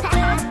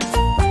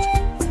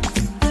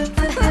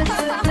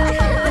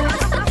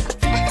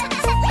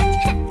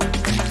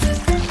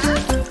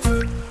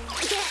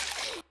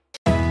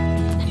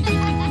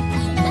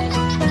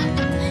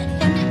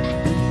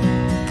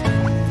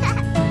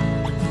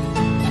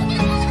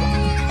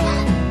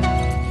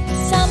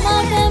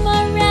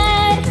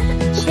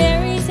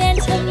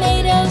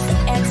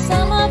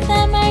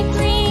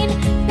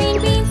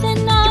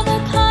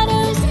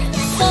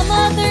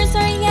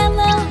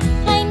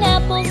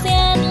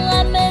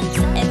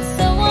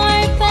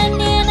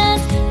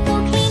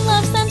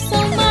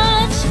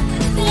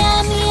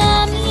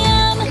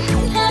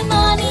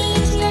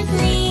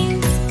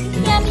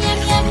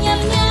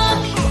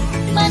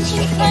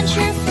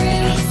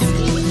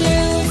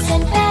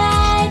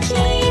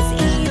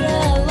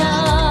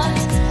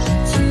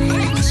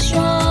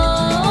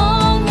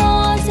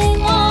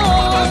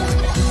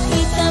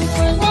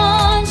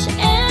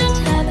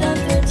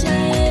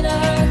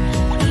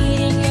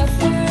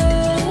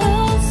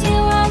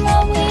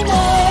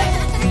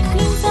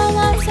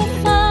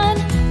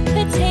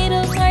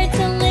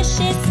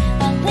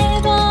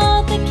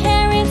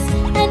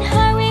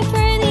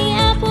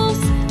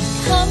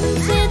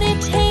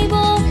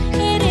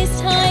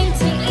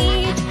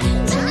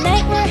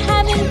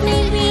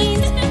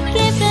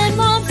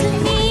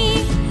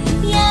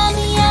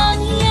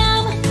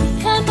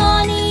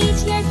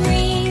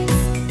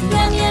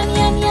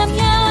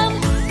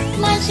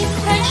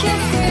 scratch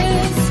your